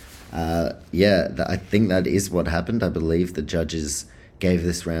 So I think that is what happened. I believe the judges gave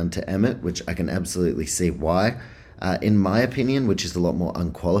this round to Emmett, which I can absolutely see why. In my opinion, which is a lot more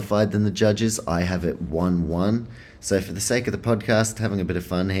unqualified than the judges, I have it 1-1. So for the sake of the podcast, having a bit of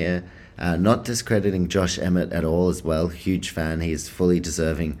fun here, not discrediting Josh Emmett at all as well. Huge fan. He is fully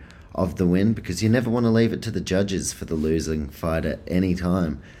deserving of the win, because you never want to leave it to the judges for the losing fight at any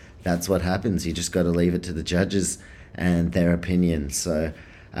time. That's what happens. You just got to leave it to the judges and their opinion. So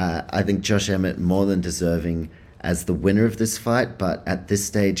I think Josh Emmett more than deserving as the winner of this fight, but at this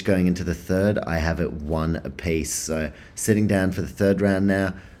stage going into the third, I have it 1 apiece. So sitting down for the third round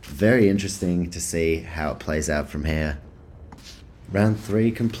now, very interesting to see how it plays out from here. Round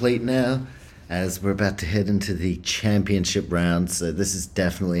 3 complete now, as we're about to head into the championship round. So this is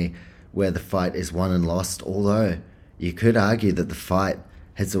definitely where the fight is won and lost, although you could argue that the fight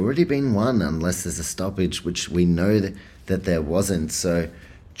has already been won unless there's a stoppage, which we know that there wasn't. So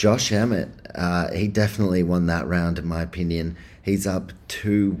Josh Emmett, he definitely won that round in my opinion. He's up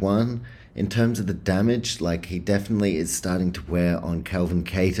 2-1. In terms of the damage, like, he definitely is starting to wear on Kelvin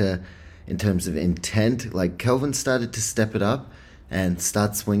Kattar in terms of intent. Like, Kelvin started to step it up and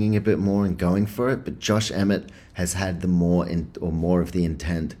start swinging a bit more and going for it, but Josh Emmett has had the more of the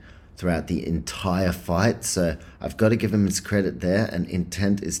intent throughout the entire fight. So I've got to give him his credit there, and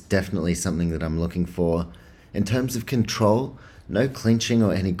intent is definitely something that I'm looking for. In terms of control, no clinching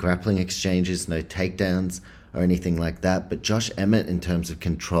or any grappling exchanges, no takedowns or anything like that, but Josh Emmett, in terms of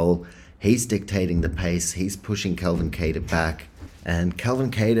control, he's dictating the pace, he's pushing Kelvin Kattar back. And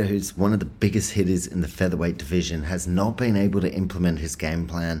Kelvin Kattar, who's one of the biggest hitters in the featherweight division, has not been able to implement his game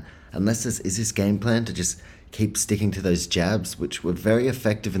plan, unless this is his game plan to just keep sticking to those jabs, which were very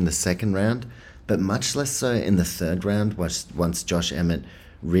effective in the second round, but much less so in the third round, once Josh Emmett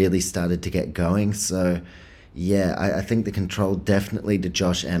really started to get going. So yeah, I think the control definitely to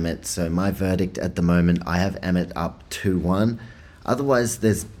Josh Emmett. So my verdict at the moment, I have Emmett up 2-1. Otherwise,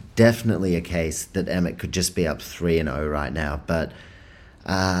 there's definitely a case that Emmett could just be up 3-0 right now. But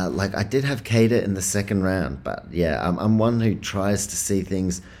I did have Kattar in the second round. But yeah, I'm one who tries to see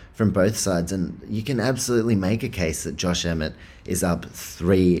things from both sides, and you can absolutely make a case that Josh Emmett is up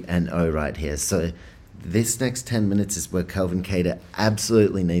 3-0 right here. So this next 10 minutes is where Kelvin Kattar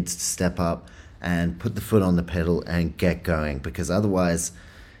absolutely needs to step up and put the foot on the pedal and get going, because otherwise,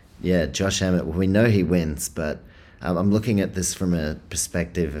 yeah, Josh Emmett, we know he wins, but I'm looking at this from a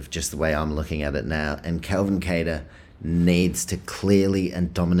perspective of just the way I'm looking at it now, and Kelvin Kattar needs to clearly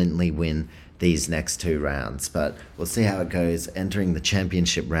and dominantly win these next 2 rounds. But we'll see how it goes entering the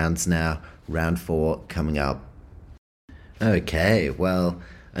championship rounds now, round 4 coming up. Okay, well,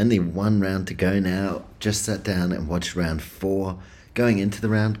 only 1 round to go now. Just sat down and watched round 4. Going into the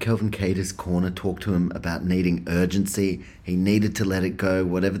round, Kelvin Kattar's corner talked to him about needing urgency. He needed to let it go,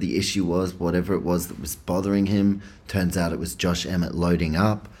 whatever the issue was, whatever it was that was bothering him. Turns out it was Josh Emmett loading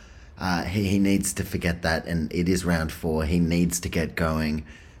up. He needs to forget that, and it is round 4. He needs to get going.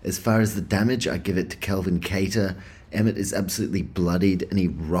 As far as the damage, I give it to Kelvin Kattar. Emmett is absolutely bloodied, and he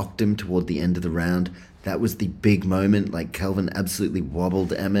rocked him toward the end of the round. That was the big moment. Like, Kelvin absolutely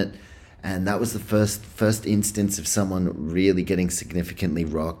wobbled Emmett. And that was the first instance of someone really getting significantly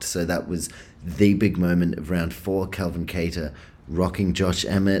rocked. So that was the big moment of round 4, Kelvin Kattar rocking Josh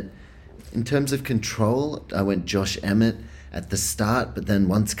Emmett. In terms of control, I went Josh Emmett at the start, but then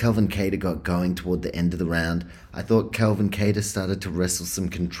once Kelvin Kattar got going toward the end of the round, I thought Kelvin Kattar started to wrestle some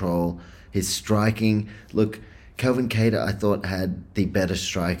control. His striking, look, Kelvin Kattar, I thought, had the better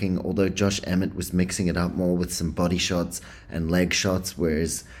striking, although Josh Emmett was mixing it up more with some body shots and leg shots,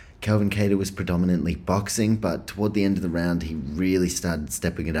 whereas Kelvin Kattar was predominantly boxing, but toward the end of the round, he really started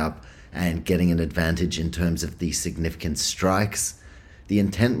stepping it up and getting an advantage in terms of the significant strikes. The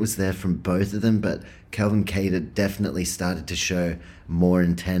intent was there from both of them, but Kelvin Kattar definitely started to show more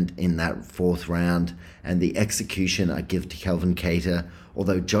intent in that 4th round, and the execution I give to Kelvin Kattar,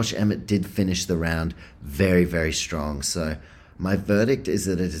 although Josh Emmett did finish the round very, very strong. So my verdict is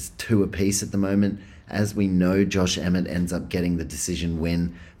that it is 2 apiece at the moment. As we know, Josh Emmett ends up getting the decision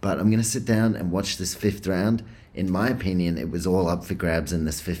win, but I'm going to sit down and watch this 5th round. In my opinion, it was all up for grabs in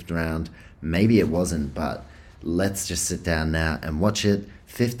this 5th round. maybe it wasn't, but let's just sit down now and watch it.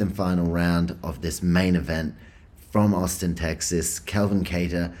 Fifth and final round of this main event from Austin, Texas. Calvin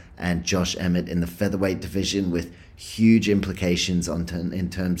Kattar and Josh Emmett in the featherweight division with huge implications in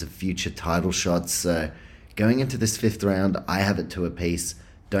terms of future title shots. So going into this fifth round, I have it to a piece.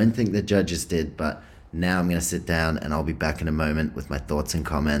 Don't think the judges did, but now I'm going to sit down and I'll be back in a moment with my thoughts and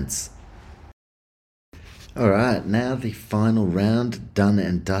comments. Alright, now the final round, done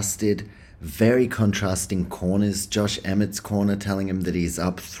and dusted. Very contrasting corners. Josh Emmett's corner telling him that he's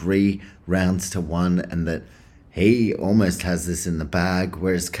up 3-1 and that he almost has this in the bag,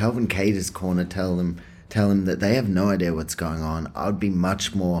 whereas Calvin Kattar's corner tell him that they have no idea what's going on. I would be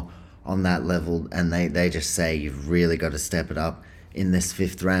much more on that level, and they just say you've really got to step it up in this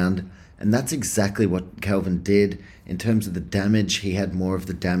fifth round. And that's exactly what Calvin did. In terms of the damage, he had more of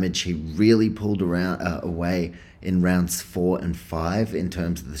the damage. He really pulled away in rounds 4 and 5 in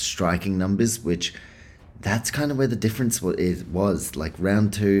terms of the striking numbers, which that's kind of where the difference was. Like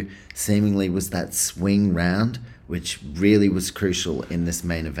round 2 seemingly was that swing round, which really was crucial in this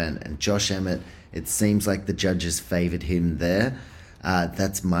main event. And Josh Emmett, it seems like the judges favoured him there.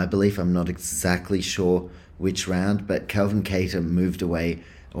 That's my belief. I'm not exactly sure which round, but Calvin Kattar moved away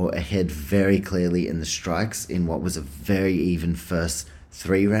or ahead very clearly in the strikes in what was a very even first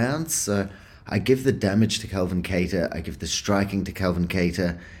 3 rounds. So I give the damage to Calvin Kattar. I give the striking to Calvin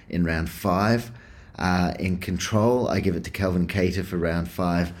Kattar in round 5. In control, I give it to Calvin Kattar for round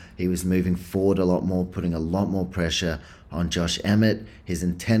 5. He was moving forward a lot more, putting a lot more pressure on Josh Emmett. His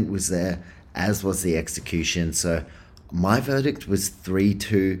intent was there, as was the execution. So my verdict was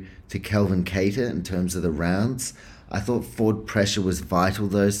 3-2 to Calvin Kattar in terms of the rounds. I thought forward pressure was vital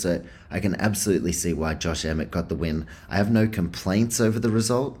though, so I can absolutely see why Josh Emmett got the win. I have no complaints over the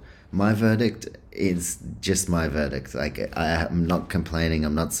result. My verdict is just my verdict. I'm not complaining.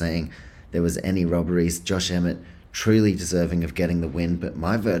 I'm not saying there was any robberies. Josh Emmett truly deserving of getting the win, but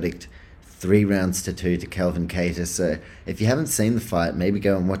my verdict, 3-2 to Calvin Kattar. So if you haven't seen the fight, maybe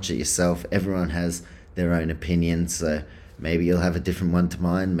go and watch it yourself. Everyone has their own opinions, so maybe you'll have a different one to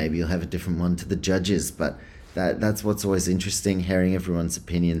mine. Maybe you'll have a different one to the judges, but that's what's always interesting, hearing everyone's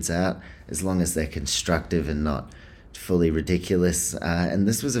opinions out, as long as they're constructive and not fully ridiculous. And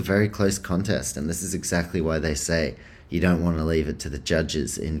this was a very close contest, and this is exactly why they say you don't want to leave it to the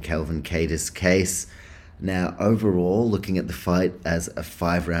judges in Calvin Kattar's case. Now, overall, looking at the fight as a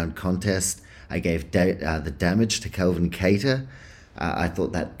 5-round contest, I gave the damage to Calvin Kattar. I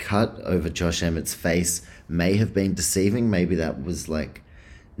thought that cut over Josh Emmett's face may have been deceiving. Maybe that was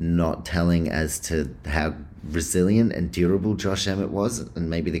not telling as to how resilient and durable Josh Emmett was, and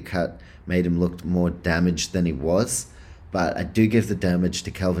maybe the cut made him look more damaged than he was. But I do give the damage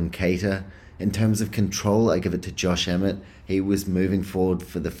to Calvin Kattar. In terms of control, I give it to Josh Emmett. He was moving forward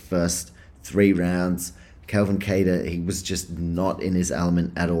for the first 3 rounds. Calvin Kattar, he was just not in his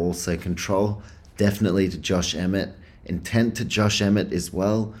element at all, so control definitely to Josh Emmett. Intent to Josh Emmett as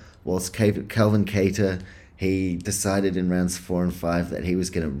well, whilst Calvin Kattar, he decided in rounds 4 and 5 that he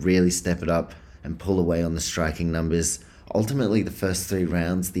was going to really step it up and pull away on the striking numbers. Ultimately, the first 3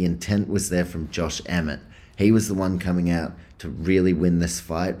 rounds, the intent was there from Josh Emmett. He was the one coming out to really win this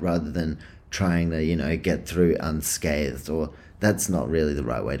fight rather than trying to, get through unscathed. Or that's not really the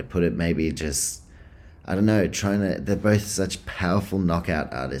right way to put it. Maybe just, I don't know, they're both such powerful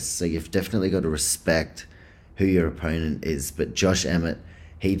knockout artists. So you've definitely got to respect who your opponent is. But Josh Emmett,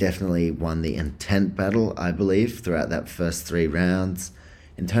 he definitely won the intent battle, I believe, throughout that first 3 rounds.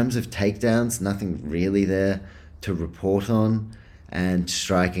 In terms of takedowns, nothing really there to report on. And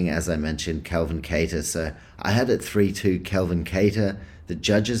striking, as I mentioned, Calvin Kattar. So I had it 3-2 Calvin Kattar. The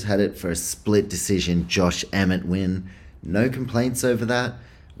judges had it for a split decision Josh Emmett win. No complaints over that.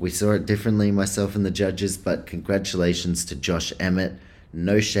 We saw it differently, myself and the judges, but congratulations to Josh Emmett.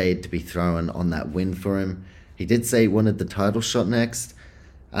 No shade to be thrown on that win for him. He did say he wanted the title shot next.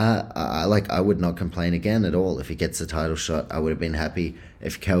 I would not complain again at all if he gets the title shot. I would have been happy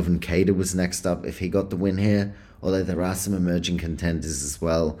if Calvin Kattar was next up, if he got the win here. Although there are some emerging contenders as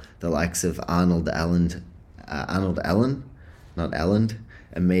well, the likes of Arnold Allen,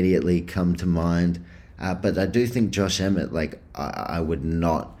 immediately come to mind. But I do think Josh Emmett, I would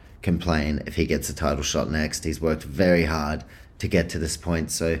not complain if he gets a title shot next. He's worked very hard to get to this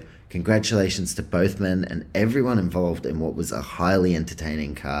point. So congratulations to both men and everyone involved in what was a highly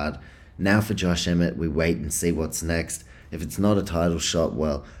entertaining card. Now for Josh Emmett, we wait and see what's next. If it's not a title shot,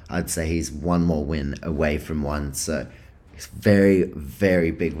 well, I'd say he's one more win away from one. So it's very,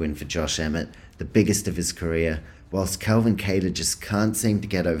 very big win for Josh Emmett, the biggest of his career. Whilst Calvin Kattar just can't seem to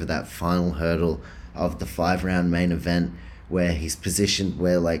get over that final hurdle of the 5-round main event, where he's positioned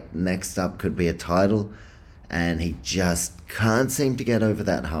where like next up could be a title, and he just can't seem to get over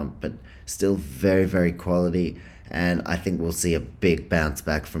that hump, but still very, very quality. And I think we'll see a big bounce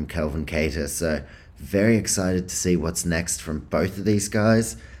back from Kelvin Kattar. So very excited to see what's next from both of these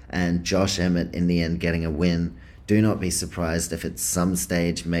guys. And Josh Emmett in the end getting a win. Do not be surprised if at some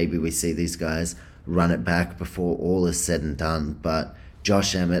stage maybe we see these guys run it back before all is said and done. But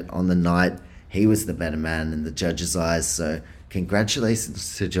Josh Emmett on the night, he was the better man in the judges' eyes. So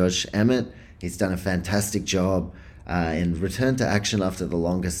congratulations to Josh Emmett. He's done a fantastic job in return to action after the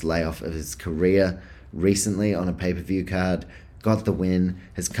longest layoff of his career recently on a pay-per-view card. Got the win,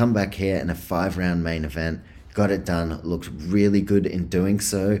 has come back here in a 5-round main event, got it done, looked really good in doing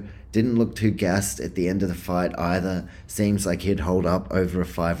so. Didn't look too gassed at the end of the fight either. Seems like he'd hold up over a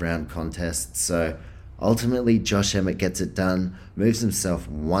 5-round contest. So ultimately, Josh Emmett gets it done, moves himself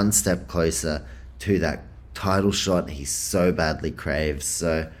one step closer to that title shot he so badly craves.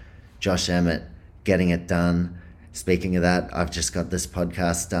 So Josh Emmett getting it done. Speaking of that, I've just got this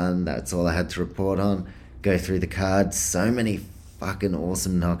podcast done. That's all I had to report on. Go through the cards. So many fucking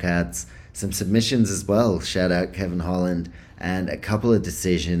awesome knockouts. Some submissions as well. Shout out Kevin Holland. And a couple of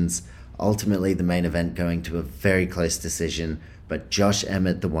decisions. Ultimately, the main event going to a very close decision. But Josh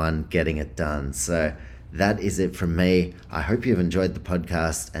Emmett, the one getting it done. So that is it from me. I hope you've enjoyed the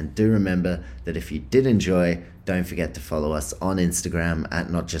podcast. And do remember that if you did enjoy, don't forget to follow us on Instagram at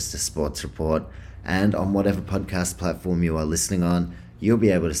Not Just a Sports Report. And on whatever podcast platform you are listening on, you'll be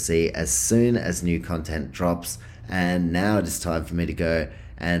able to see as soon as new content drops. And now it is time for me to go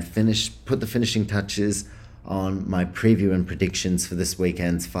and put the finishing touches on my preview and predictions for this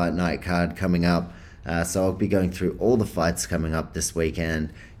weekend's Fight Night card coming up. So I'll be going through all the fights coming up this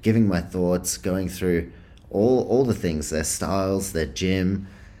weekend, giving my thoughts, going through all the things, their styles, their gym,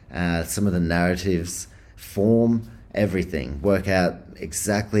 some of the narratives, form, everything. Work out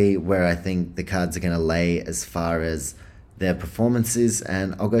exactly where I think the cards are going to lay as far as their performances,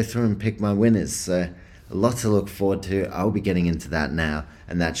 and I'll go through and pick my winners. So a lot to look forward to. I'll be getting into that now,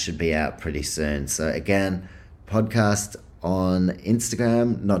 and that should be out pretty soon. So again, podcast on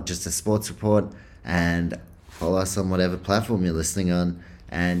Instagram, Not Just a Sports Report, and follow us on whatever platform you're listening on.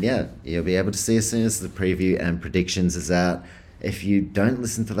 And yeah, you'll be able to see as soon as the preview and predictions is out. If you don't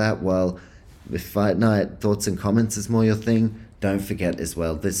listen to that, well, if Fight Night thoughts and comments is more your thing, don't forget as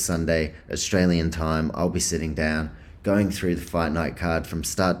well, this Sunday, Australian time, I'll be sitting down, going through the Fight Night card from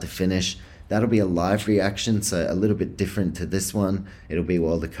start to finish. That'll be a live reaction, so a little bit different to this one. It'll be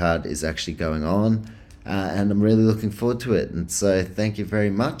while the card is actually going on, and I'm really looking forward to it. And so thank you very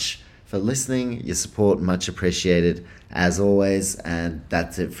much for listening. Your support, much appreciated, as always. And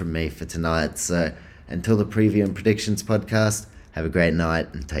that's it from me for tonight. So until the preview and predictions podcast, have a great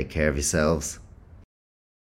night and take care of yourselves.